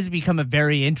it has become a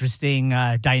very interesting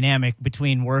dynamic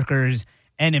between workers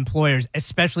and employers,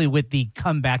 especially with the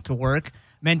come back to work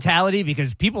mentality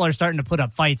because people are starting to put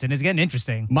up fights and it's getting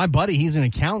interesting. My buddy, he's an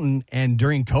accountant, and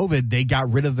during COVID, they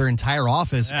got rid of their entire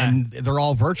office, and they're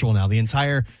all virtual now. And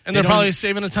they're probably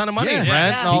saving a ton of money, rent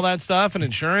and all that stuff, and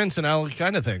insurance and all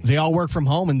kind of things. They all work from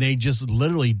home, and they just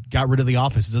literally got rid of the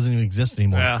office. It doesn't even exist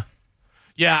anymore.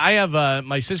 Yeah, I have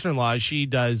my sister-in-law. She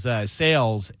does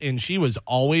sales, and she was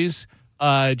always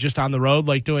just on the road,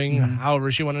 like doing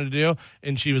however she wanted to do.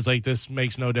 And she was like, this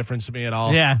makes no difference to me at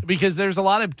all. Yeah. Because there's a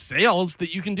lot of sales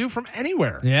that you can do from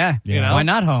anywhere. Yeah. You know? Why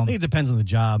not home? I think it depends on the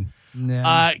job.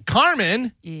 Yeah.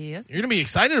 Carmen. Yes. You're going to be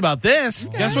excited about this.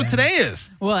 Okay. Guess what today is?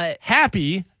 What?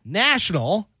 Happy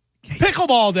National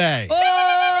Pickleball Day.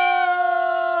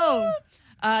 Oh!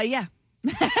 Yeah.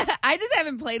 I just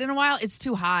haven't played in a while. It's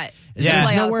too hot.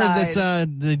 There's nowhere that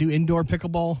they do indoor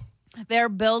pickleball. They're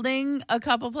building a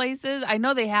couple places. I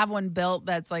know they have one built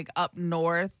that's like up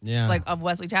north, like of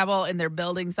Wesley Chapel, and they're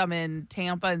building some in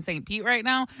Tampa and St. Pete right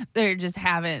now. They're just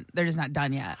not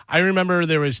done yet. I remember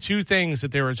there was two things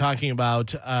that they were talking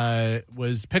about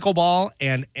was pickleball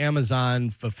and Amazon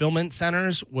fulfillment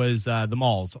centers was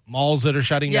the malls that are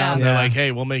shutting down. They're like,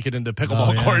 hey, we'll make it into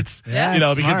pickleball courts,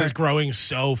 because it's growing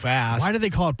so fast. Why do they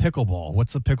call it pickleball?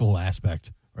 What's the pickle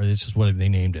aspect? Or it's just what they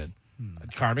named it?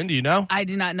 Carmen, do you know? I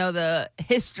do not know the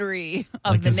history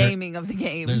of the naming of the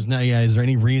game. Is there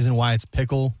any reason why it's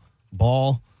pickle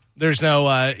ball? There's no,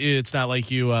 it's not like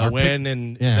you win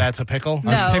and that's a pickle?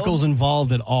 No. Are pickles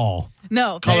involved at all?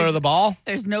 No. Color of the ball?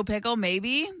 There's no pickle,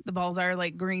 maybe. The balls are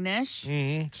like greenish.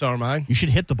 Mm-hmm. So am I. You should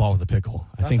hit the ball with a pickle.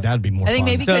 I think that would be more fun. I think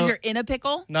maybe because you're in a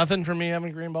pickle. Nothing for me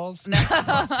having green balls? No.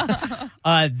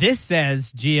 This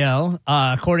says, Gio,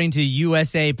 according to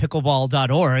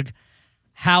usapickleball.org,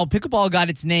 how pickleball got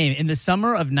its name. In the summer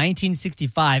of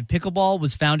 1965, pickleball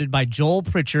was founded by Joel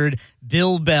Pritchard,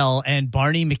 Bill Bell, and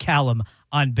Barney McCallum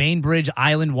on Bainbridge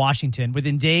Island, Washington.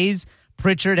 Within days,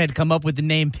 Pritchard had come up with the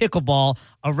name pickleball,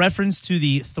 a reference to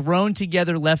the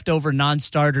thrown-together leftover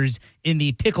non-starters in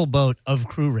the pickle boat of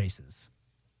crew races.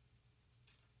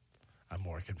 I'm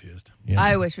more confused. Yeah.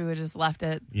 I wish we would have just left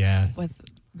it with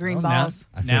green balls.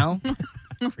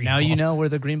 Now you know where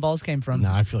the green balls came from.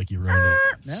 No, I feel like you ruined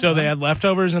it. So they had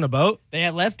leftovers in a boat? They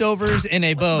had leftovers in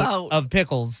a boat of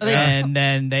pickles. And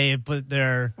then they put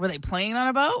their... Were they playing on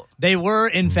a boat? They were,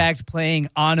 in fact, playing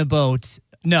on a boat.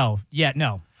 No.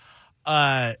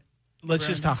 Let's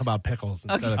just talk about pickles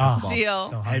instead of pickleball. Deal.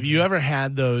 So have you ever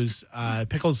had those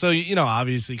pickles? So,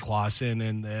 obviously Clausen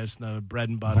and this, and the bread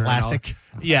and butter. Classic.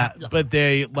 Yeah, but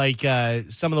they, like,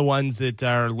 some of the ones that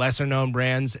are lesser-known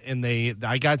brands, and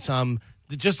I got some...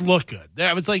 that just look good.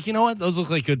 I was like, you know what? Those look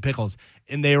like good pickles.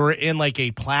 And they were in like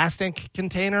a plastic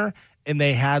container, and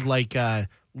they had like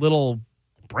little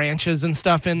branches and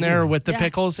stuff in there with the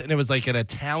pickles. And it was like an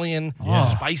Italian,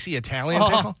 spicy Italian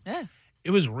pickle. Yeah.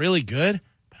 It was really good,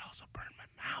 but also burned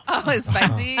my mouth. Oh, it's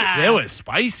spicy? It was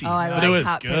spicy, but it was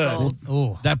hot good. Pickles.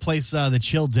 Ooh. That place, the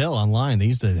Chill Dill online, they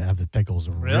used to have the pickles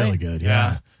really good.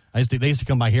 Yeah. They used to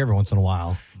come by here every once in a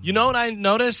while. You know what I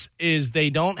notice is they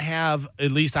don't have,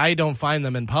 at least I don't find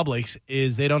them in Publix,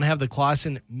 is they don't have the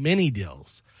Clausen mini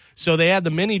dills. So they had the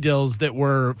mini dills that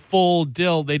were full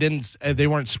dill. They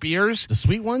weren't spears. The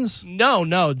sweet ones? No,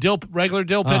 regular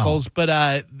dill pickles,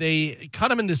 but they cut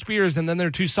them into spears, and then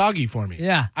they're too soggy for me.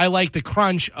 Yeah. I like the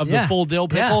crunch of the full dill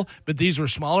pickle, but these were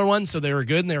smaller ones, so they were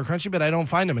good and they were crunchy, but I don't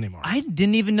find them anymore. I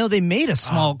didn't even know they made a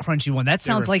small, crunchy one. That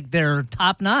sounds like they're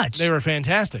top-notch. They were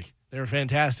fantastic. And,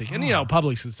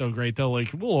 Publix is so great. They'll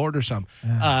we'll order some.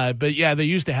 But, they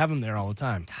used to have them there all the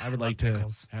time. I would like to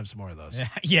have some more of those.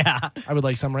 Yeah. I would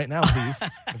like some right now, please,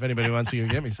 if anybody wants to go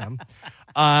get me some.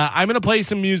 I'm going to play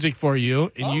some music for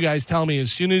you, and you guys tell me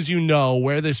as soon as you know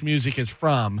where this music is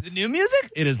from. Is it new music?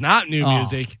 It is not new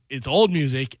music. It's old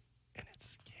music, and it's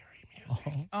scary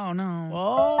music. Oh, no.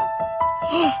 Whoa.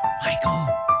 Michael.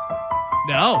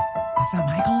 No. That's not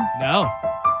Michael? No.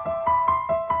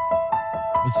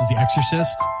 This is The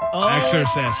Exorcist?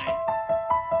 Exorcist.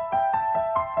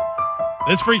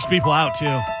 This freaks people out, too.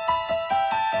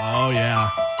 Oh, yeah.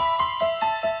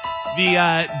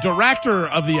 The director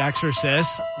of The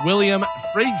Exorcist, William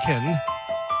Friedkin,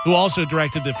 who also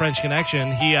directed The French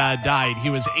Connection, he died. He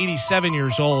was 87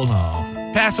 years old.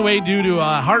 Passed away due to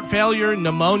heart failure,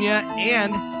 pneumonia,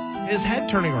 and his head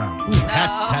turning around.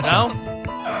 No?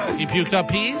 He puked up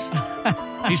peas.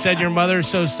 He said, your mother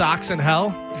sews socks in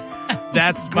hell.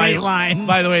 That's great line.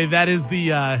 By the way, that is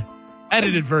the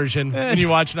edited version when you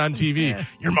watch it on TV.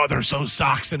 Your mother sews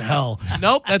socks in hell.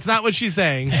 Nope, that's not what she's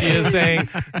saying. She is saying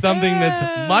something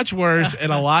that's much worse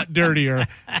and a lot dirtier.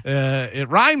 It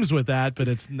rhymes with that, but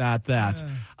it's not that.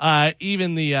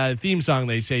 Even the theme song,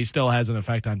 they say, still has an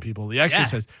effect on people. The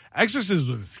Exorcist. Yeah. Exorcist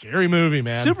was a scary movie,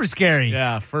 man. Super scary.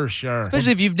 Yeah, for sure.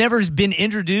 Especially if you've never been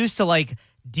introduced to, like,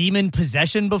 demon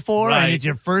possession before, and it's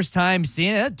your first time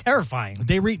seeing it. That's terrifying.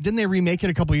 Didn't they remake it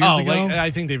a couple years ago?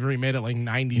 I think they've remade it like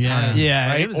 90 times. Yeah,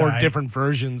 right? Or different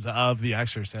versions of The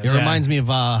Exorcist. It reminds me of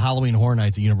Halloween Horror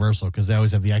Nights at Universal because they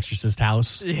always have the Exorcist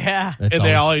house. Yeah, and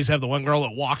they always have the one girl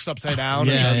that walks upside down. And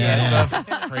does that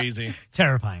stuff. Crazy,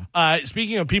 terrifying.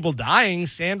 Speaking of people dying,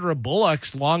 Sandra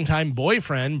Bullock's longtime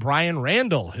boyfriend Brian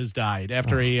Randall has died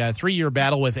after a 3-year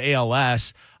battle with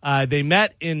ALS. They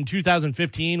met in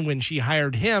 2015 when she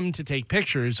hired him to take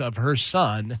pictures of her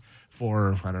son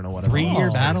for, I don't know what.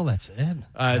 3-year battle, that's it?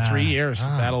 3 years,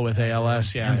 battle with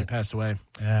ALS. Yeah, he passed away.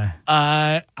 Yeah.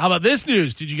 How about this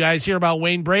news? Did you guys hear about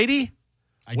Wayne Brady?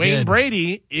 Wayne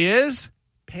Brady is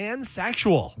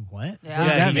pansexual. What?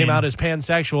 Yeah, he came out as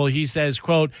pansexual. He says,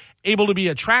 quote, able to be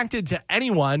attracted to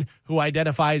anyone who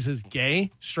identifies as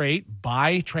gay, straight,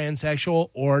 bi, transsexual,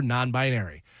 or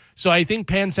non-binary. So I think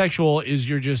pansexual is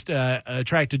you're just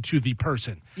attracted to the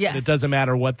person. Yes. It doesn't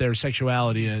matter what their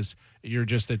sexuality is. You're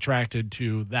just attracted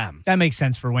to them. That makes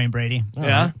sense for Wayne Brady.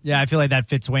 Yeah? Right. Yeah, I feel like that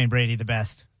fits Wayne Brady the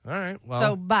best. All right. Well.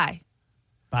 So bi.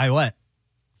 Bi what?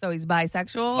 So he's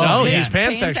bisexual? No, he's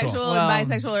pansexual. Pansexual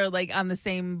and bisexual are like on the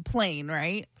same plane,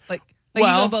 right? Like you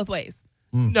go both ways.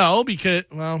 No, because,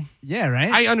 yeah,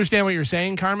 right? I understand what you're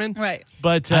saying, Carmen. Right.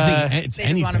 But I think it's they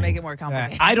just want to make it more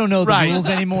complicated. I don't know the rules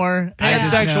anymore.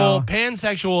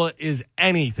 Pansexual is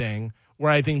anything,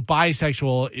 where I think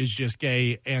bisexual is just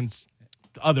gay and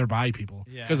other bi people.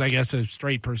 Because I guess a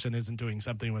straight person isn't doing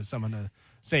something with someone of the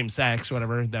same sex,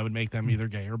 whatever, that would make them either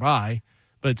gay or bi.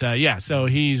 But, so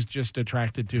he's just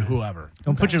attracted to whoever.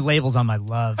 Don't put your labels on my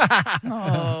love.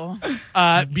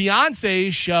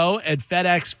 Beyonce's show at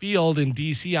FedEx Field in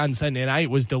D.C. on Sunday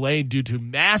night was delayed due to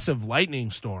massive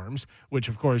lightning storms, which,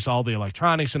 of course, all the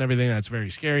electronics and everything, that's very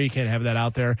scary. You can't have that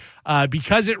out there.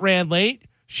 Because it ran late,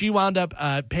 she wound up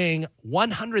paying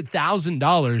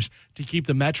 $100,000 to keep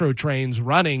the metro trains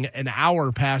running an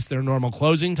hour past their normal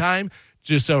closing time,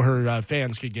 just so her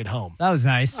fans could get home. That was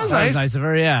nice. That was nice of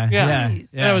her, yeah. And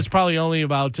it was probably only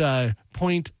about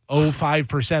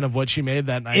 0.05% of what she made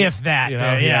that night. If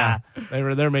that,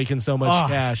 They're making so much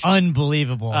cash.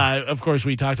 Unbelievable. Of course,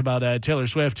 we talked about Taylor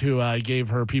Swift, who gave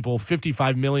her people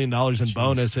 $55 million in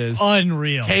bonuses.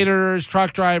 Unreal. Caterers,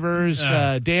 truck drivers,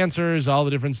 dancers, all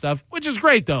the different stuff, which is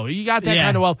great, though. You got that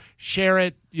kind of wealth. Share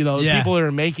it. People that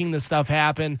are making this stuff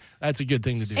happen, that's a good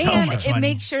thing to do. And it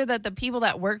makes sure that the people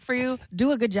that work for you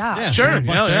do a good job. Yeah, sure.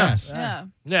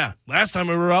 Yeah. Last time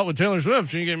we were out with Taylor Swift,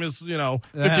 she gave us,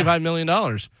 $55 million.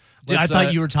 Dude, I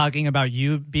thought you were talking about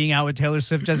you being out with Taylor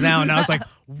Swift just now, and I was like,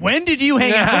 when did you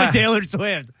hang out with Taylor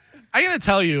Swift? I got to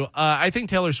tell you, I think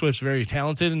Taylor Swift's very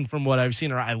talented, and from what I've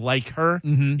seen her, I like her.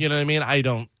 Mm-hmm. You know what I mean? I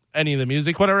don't any of the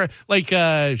music, whatever, like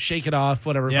Shake It Off,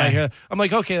 whatever. Yeah. If I hear, I'm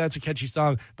like, okay, that's a catchy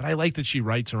song, but I like that she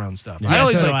writes her own stuff. Yeah, I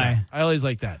always so like that. I always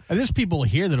like that. And there's people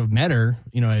here that have met her,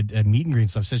 at meet and greet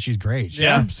and stuff, said she's great.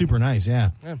 She's super nice,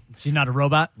 yeah. She's not a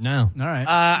robot? No. All right.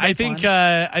 I think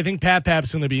Pat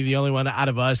Pap's going to be the only one out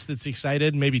of us that's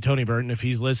excited. Maybe Tony Burton if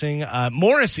he's listening.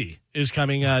 Morrissey is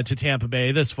coming to Tampa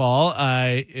Bay this fall.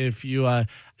 If you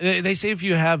they say if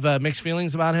you have mixed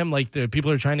feelings about him, like the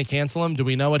people are trying to cancel him, do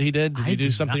we know what he did? Did he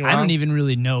do something wrong? I don't even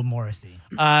really know Morrissey.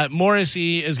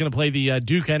 Morrissey is going to play the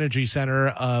Duke Energy Center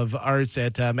of Arts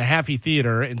at Mahaffey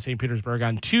Theater in St. Petersburg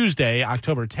on Tuesday,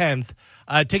 October 10th.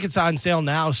 Tickets on sale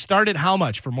now. Start at how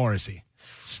much for Morrissey?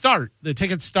 The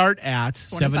tickets start at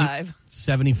 $75.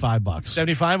 $75.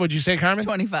 75. What'd you say, Carmen?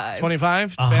 25.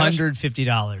 25. $150.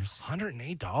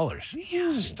 $108.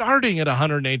 Yeah. Starting at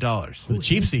 $108 for the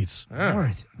cheap seats.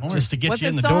 Just to get you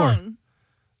in the door.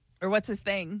 Or what's his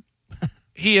thing?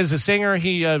 He is a singer.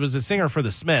 He was a singer for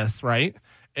the Smiths, right?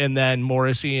 And then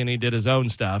Morrissey, and he did his own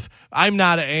stuff. I'm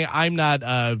not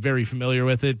very familiar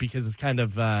with it because it's kind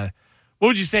of what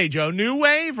would you say, Joe? New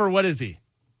wave, or what is he?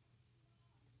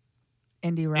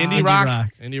 Indie rock.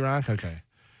 Indie rock. Okay.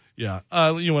 Yeah.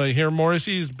 You want to hear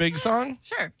Morrissey's big song?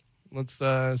 Sure. Let's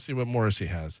see what Morrissey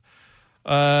has.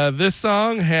 This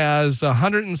song has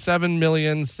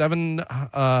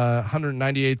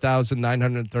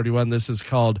 107,798,931. This is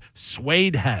called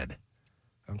Suede Head.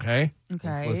 Okay. Let's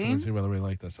listen and see whether we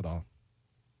like this at all.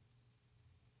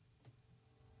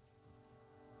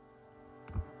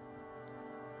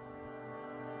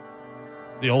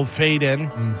 The old fade in.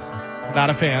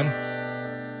 Not a fan.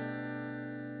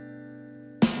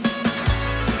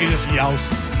 He just yells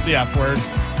the F word.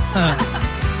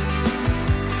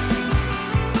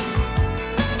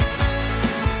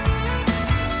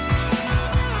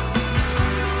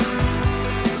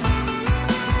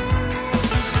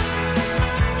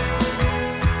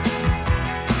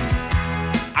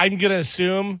 I'm going to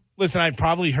assume, listen, I've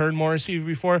probably heard Morrissey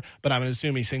before, but I'm going to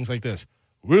assume he sings like this.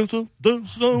 Right? Listen.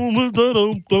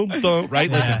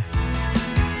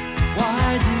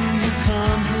 Why do you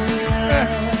come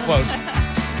here? Close.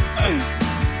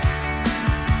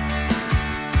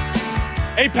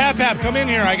 Hey, Pap, come in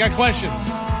here. I got questions.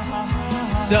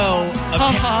 So,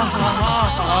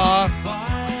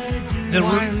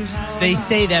 they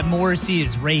say that Morrissey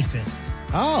is racist.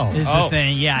 Is the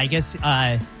thing. Yeah, I guess...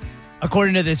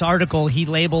 according to this article, he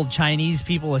labeled Chinese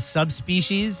people a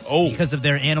subspecies because of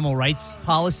their animal rights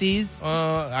policies.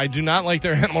 I do not like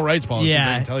their animal rights policies,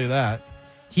 I can tell you that.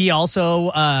 He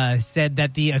also said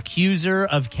that the accuser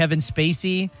of Kevin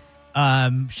Spacey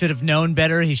should have known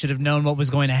better. He should have known what was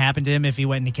going to happen to him if he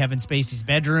went into Kevin Spacey's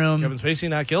bedroom. Kevin Spacey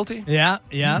not guilty?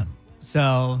 Yeah.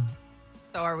 So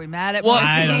are we mad at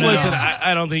Morrissey? Listen,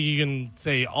 I don't think you can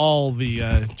say all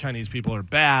the Chinese people are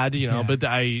bad, but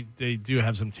they do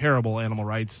have some terrible animal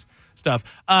rights stuff.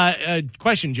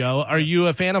 Question, Joe. Are you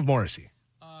a fan of Morrissey?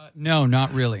 No,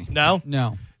 not really. No?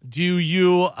 No. Do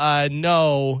you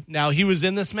know? Now, he was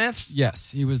in the Smiths? Yes,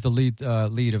 he was the lead singer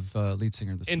of the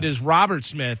Smiths. And does Robert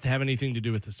Smith have anything to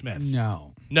do with the Smiths?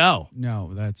 No. No,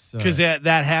 that's... Because that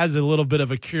has a little bit of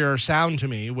a Cure sound to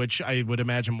me, which I would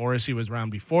imagine Morrissey was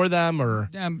around before them, or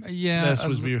Smiths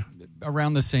was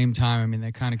around the same time. I mean,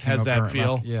 they kind of came has up that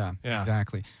feel? Yeah,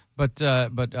 exactly. But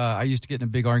I used to get in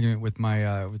a big argument with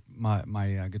my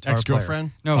guitar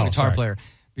ex-girlfriend? player. No, guitar player.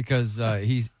 Because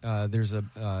there's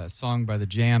a song by the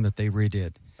Jam that they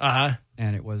redid.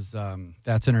 And it was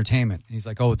That's Entertainment. And he's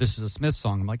like, oh, this is a Smith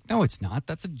song. I'm like, no, it's not.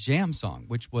 That's a Jam song,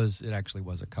 it actually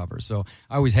was a cover. So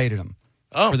I always hated him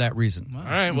for that reason. All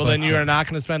right. Well, then you are not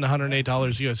going to spend $108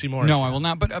 USC Morrissey. No, I will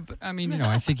not. But I mean,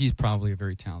 I think he's probably a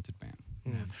very talented man.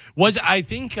 I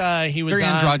think he was very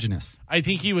androgynous. I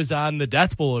think he was on the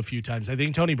Death Bowl a few times. I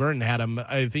think Tony Burton had him.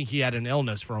 I think he had an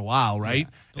illness for a while, right?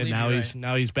 And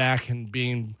now he's back and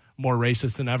being more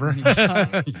racist than ever.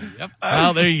 Yep.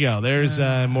 Well, there you go. There's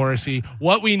Morrissey.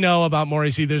 What we know about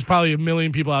Morrissey, there's probably a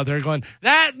million people out there going,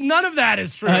 none of that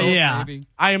is true. Maybe.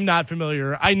 I am not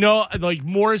familiar. I know, like,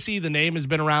 Morrissey, the name has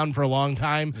been around for a long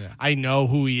time. Yeah. I know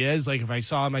who he is. Like, if I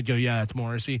saw him, I'd go, yeah, that's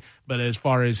Morrissey. But as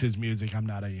far as his music, I'm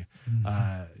not a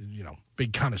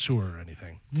big connoisseur or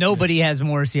anything. Nobody has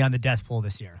Morrissey on the Death Pool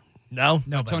this year. No?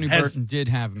 Tony Burton did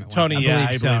have him at one Tony, time.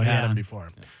 I believe had him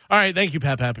before. Yeah. All right, thank you,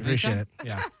 Pap. Appreciate it.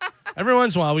 Yeah. Every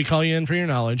once in a while, we call you in for your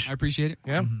knowledge. I appreciate it.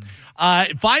 Yeah.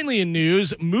 Finally, in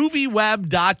news,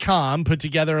 MovieWeb.com put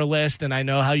together a list, and I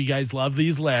know how you guys love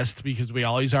these lists because we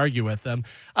always argue with them.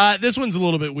 This one's a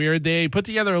little bit weird. They put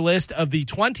together a list of the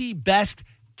 20 best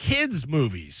kids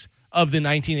movies of the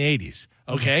 1980s.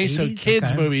 Okay, so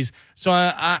kids movies. So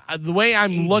the way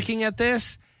I'm looking at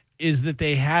this is that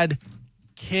they had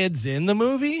kids in the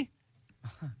movie.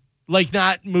 Like,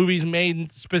 not movies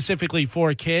made specifically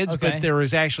for kids, but there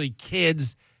was actually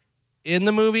kids in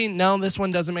the movie. No, this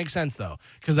one doesn't make sense, though,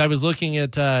 because I was looking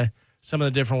at some of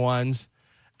the different ones.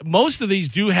 Most of these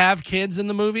do have kids in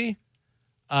the movie,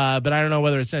 but I don't know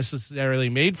whether it's necessarily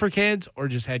made for kids or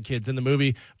just had kids in the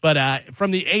movie. But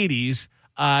from the 80s,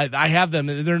 I have them.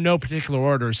 They're in no particular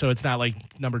order, so it's not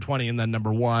like number 20 and then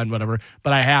number 1, whatever.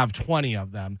 But I have 20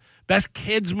 of them. Best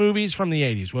kids movies from the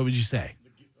 80s. What would you say?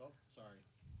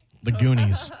 The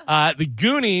Goonies. The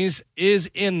Goonies is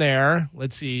in there.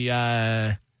 Let's see. You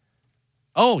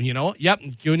know, yep,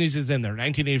 Goonies is in there.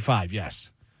 1985, yes.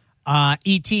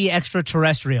 E.T.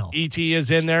 Extraterrestrial. E.T.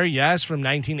 is in there, yes, from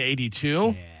 1982.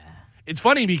 Yeah. It's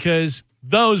funny because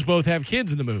those both have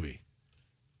kids in the movie.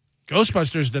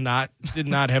 Ghostbusters did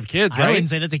not have kids, right? I wouldn't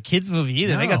say that's a kids movie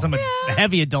either. No. They got some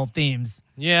heavy adult themes.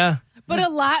 Yeah. But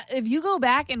if you go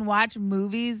back and watch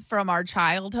movies from our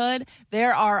childhood,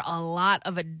 there are a lot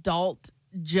of adult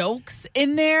jokes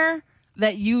in there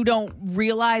that you don't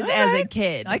realize as a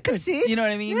kid. I could see it. You know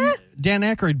what I mean? Yeah. Dan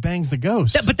Aykroyd bangs the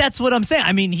ghost. But that's what I'm saying.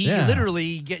 I mean, he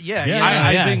literally...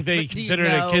 I think they consider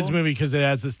it a kids movie because it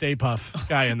has the Stay Puft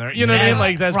guy in there. You know what I mean?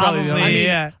 Like, that's probably the only...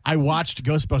 I watched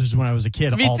Ghostbusters when I was a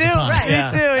kid all the time.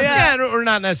 Right. Me too, yeah. We're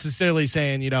not necessarily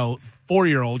saying,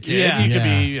 4-year-old kid. Yeah. You could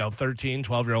be, 13,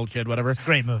 12-year-old kid, whatever. It's a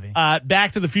great movie.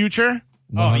 Back to the Future.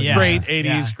 Oh, yeah. Great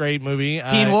 80s, great movie.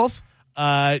 Teen Wolf?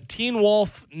 Teen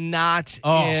Wolf, not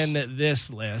in this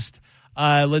list.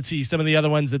 Let's see. Some of the other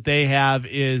ones that they have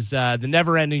is The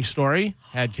Never Ending Story.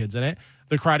 Had kids in it.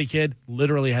 The Karate Kid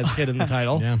literally has kid in the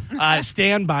title. Yeah.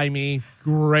 Stand By Me,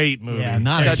 great movie. Yeah,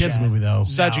 not a kid's movie, though.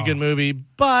 Such a good movie,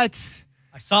 but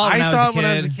I saw it when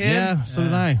I was a kid. Yeah, so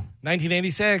did I.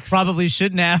 1986. Probably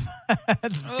shouldn't have.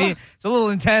 It's a little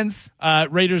intense.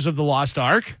 Raiders of the Lost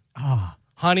Ark.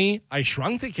 Honey, I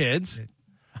Shrunk the Kids.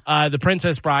 The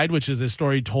Princess Bride, which is a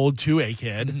story told to a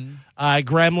kid.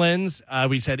 Gremlins.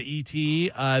 We said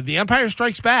E.T. The Empire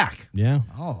Strikes Back. Yeah.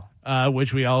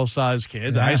 Which we all saw as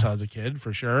kids. I saw as a kid,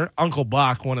 for sure. Uncle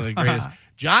Buck, one of the greatest.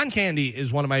 John Candy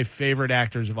is one of my favorite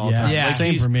actors of all time. Yeah,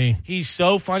 same for me. He's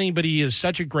so funny, but he is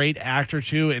such a great actor,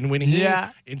 too. And when he,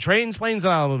 in Trains, Planes,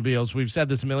 and Automobiles, we've said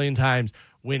this a million times,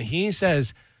 when he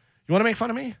says, you want to make fun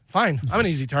of me? Fine. I'm an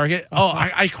easy target.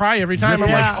 I cry every time.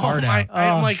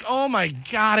 I'm like, oh my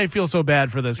God, I feel so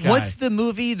bad for this guy. What's the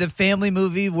movie, the family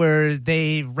movie where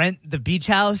they rent the beach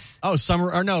house? Oh, Summer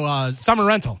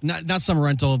Rental. Not Summer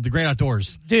Rental, The Great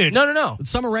Outdoors. Dude. No.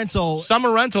 Summer Rental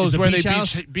is where beach they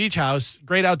house? Beach house.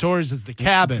 Great Outdoors is the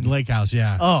cabin. Lake house,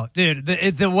 yeah. Oh, dude.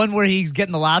 The one where he's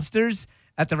getting the lobsters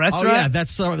at the restaurant? Oh, yeah,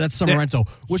 that's Summer Rental,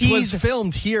 which was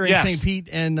filmed here in St. Pete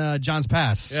and Johns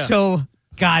Pass. Yeah. So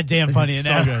goddamn funny in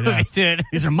that movie, yeah. dude.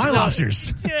 These are my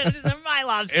lobsters. Dude, these are my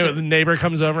lobsters. The neighbor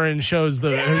comes over and shows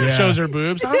her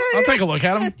boobs. I'll take a look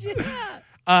at them.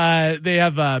 They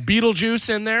have Beetlejuice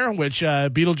in there, which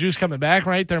Beetlejuice coming back,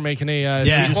 right? They're making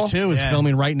a sequel. Beetlejuice 2 is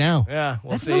filming right now. Yeah,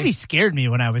 we'll see. That movie scared me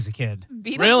when I was a kid.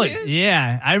 Beetlejuice? Really?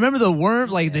 Yeah. I remember the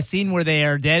worm, the scene where they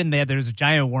are dead and there's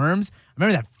giant worms. I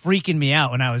remember that freaking me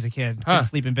out when I was a kid. Couldn't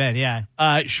sleep in bed, yeah.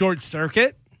 Short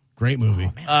Circuit. Great movie.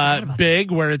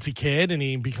 Big, where it's a kid and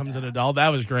he becomes an adult. That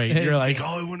was great. You're like,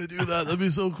 I want to do that. That'd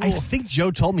be so cool. I think Joe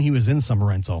told me he was in Summer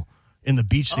Rental in the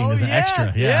beach scene as an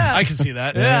extra. Yeah. I can see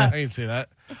that. I can see that.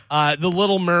 The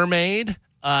Little Mermaid.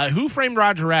 Who Framed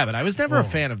Roger Rabbit? I was never a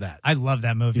fan of that. I love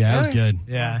that movie. Yeah, it was good.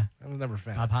 Yeah. I was never a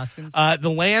fan. Bob Hoskins?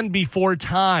 The Land Before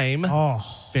Time. Oh,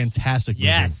 fantastic movie.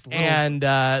 Yes. And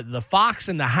The Fox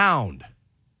and the Hound.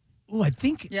 Oh, I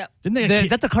think. Yep.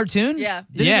 Is that the cartoon? Yeah.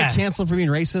 Didn't they get canceled for being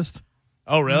racist?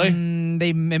 Oh, really?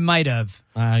 It might have.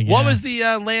 What was the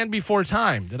Land Before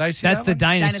Time? Did I see That's that the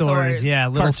one? dinosaurs.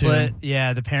 Yeah, Cartoon. Littlefoot.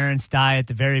 Yeah, the parents die at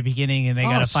the very beginning, and they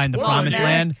got to find the promised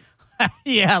land.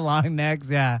 Yeah, long necks.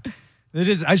 Yeah. It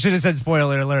is. I should have said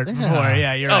spoiler alert before.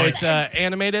 Yeah, you're right. Oh, it's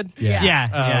animated?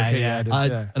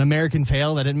 Yeah. An American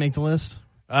Tale that didn't make the list?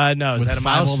 No, is that a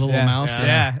mouse? The little mouse?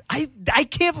 Yeah. I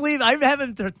can't believe I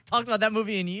haven't talked about that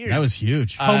movie in years. That was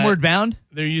huge. Homeward Bound?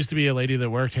 There used to be a lady that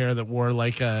worked here that wore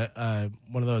like one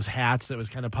of those hats that was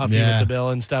kind of puffy with the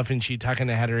bill and stuff, and she tuck and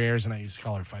had her ears, and I used to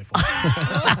call her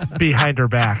Fifel. Behind her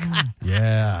back.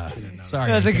 Yeah. Sorry.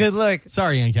 That's a good look.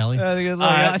 Sorry, Aunt Kelly. That's a good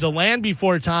look. The Land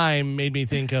Before Time made me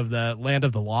think of the Land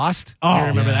of the Lost. Oh, you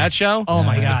remember that show? Oh,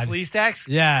 my God. The Slee Stacks?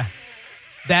 Yeah.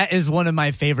 That is one of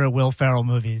my favorite Will Ferrell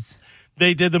movies.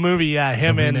 They did the movie,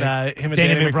 him and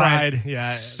Danny McBride.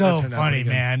 Yeah, so funny,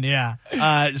 man. Yeah.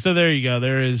 So there you go.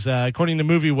 There is, according to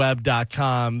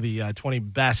MovieWeb.com, the 20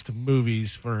 best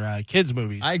movies for kids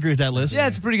movies. I agree with that list. Yeah,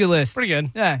 it's a pretty good list. Pretty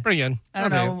good. Yeah, pretty good. I don't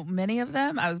know many of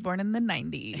them. I was born in the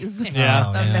 90s. Yeah,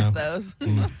 I missed those.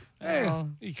 Hey,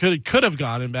 you could have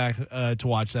gone back to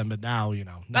watch them, but now I was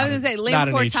gonna say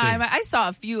Land Before Time. I saw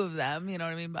a few of them. You know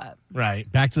what I mean? But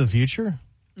right. Back to the Future.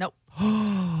 Nope.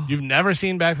 You've never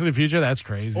seen Back to the Future? That's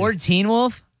crazy. Or Teen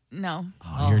Wolf? No.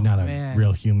 Oh, you're not a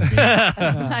real human being.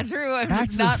 That's not true. I'm Back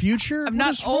to the Future? I'm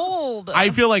not old.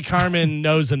 I feel like Carmen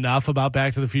knows enough about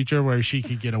Back to the Future where she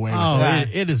could get away with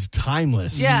that. It is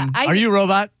timeless. Yeah. Are you a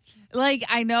robot? Like,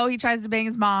 I know he tries to bang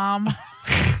his mom.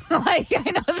 Like,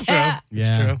 I know that.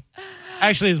 Yeah. True.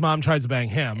 Actually, his mom tries to bang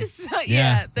him. So,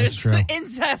 there's some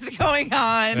incest going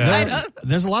on. Yeah.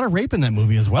 There's a lot of rape in that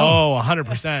movie as well. Oh,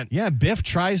 100%. Yeah, Biff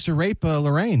tries to rape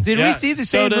Lorraine. Did we see the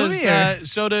same movie?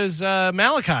 So does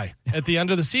Malachi at the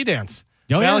end of the Sea Dance.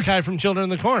 Oh, Malachi from Children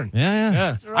of the Corn.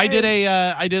 Yeah. Right.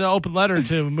 I did an open letter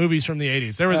to movies from the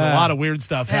 80s. There was a lot of weird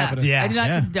stuff happening. I do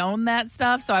not condone that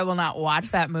stuff, so I will not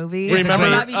watch that movie. Remember, it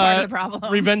will not be part of the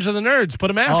problem. Revenge of the Nerds.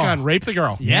 Put a mask on, rape the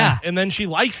girl. Yeah. And then she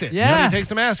likes it. Yeah. He takes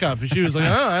the mask off. And she was like,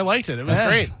 I liked it. It was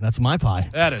great. That's my pie.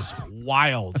 That is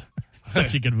wild.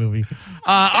 Such a good movie.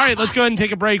 All right, let's go ahead and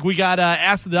take a break. We got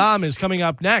Ask the Dom is coming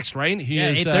up next, right? He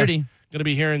is 8:30. Going to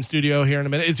be here in studio here in a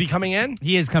minute. Is he coming in?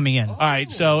 He is coming in. All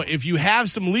right, so if you have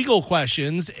some legal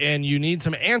questions and you need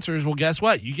some answers, well, guess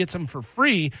what? You get some for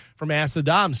free from Ask the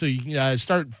Dom. So you can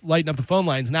start lighting up the phone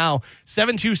lines now.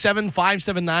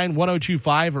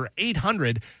 727-579-1025 or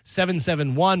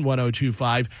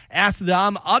 800-771-1025. Ask the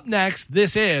Dom up next.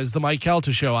 This is the Mike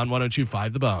Calta Show on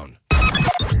 102.5 The Bone.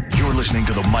 You're listening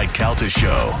to the Mike Calta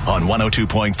Show on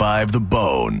 102.5 The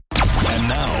Bone. And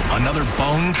now, Another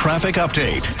Bone traffic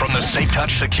update from the Safe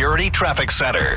Touch Security Traffic Center.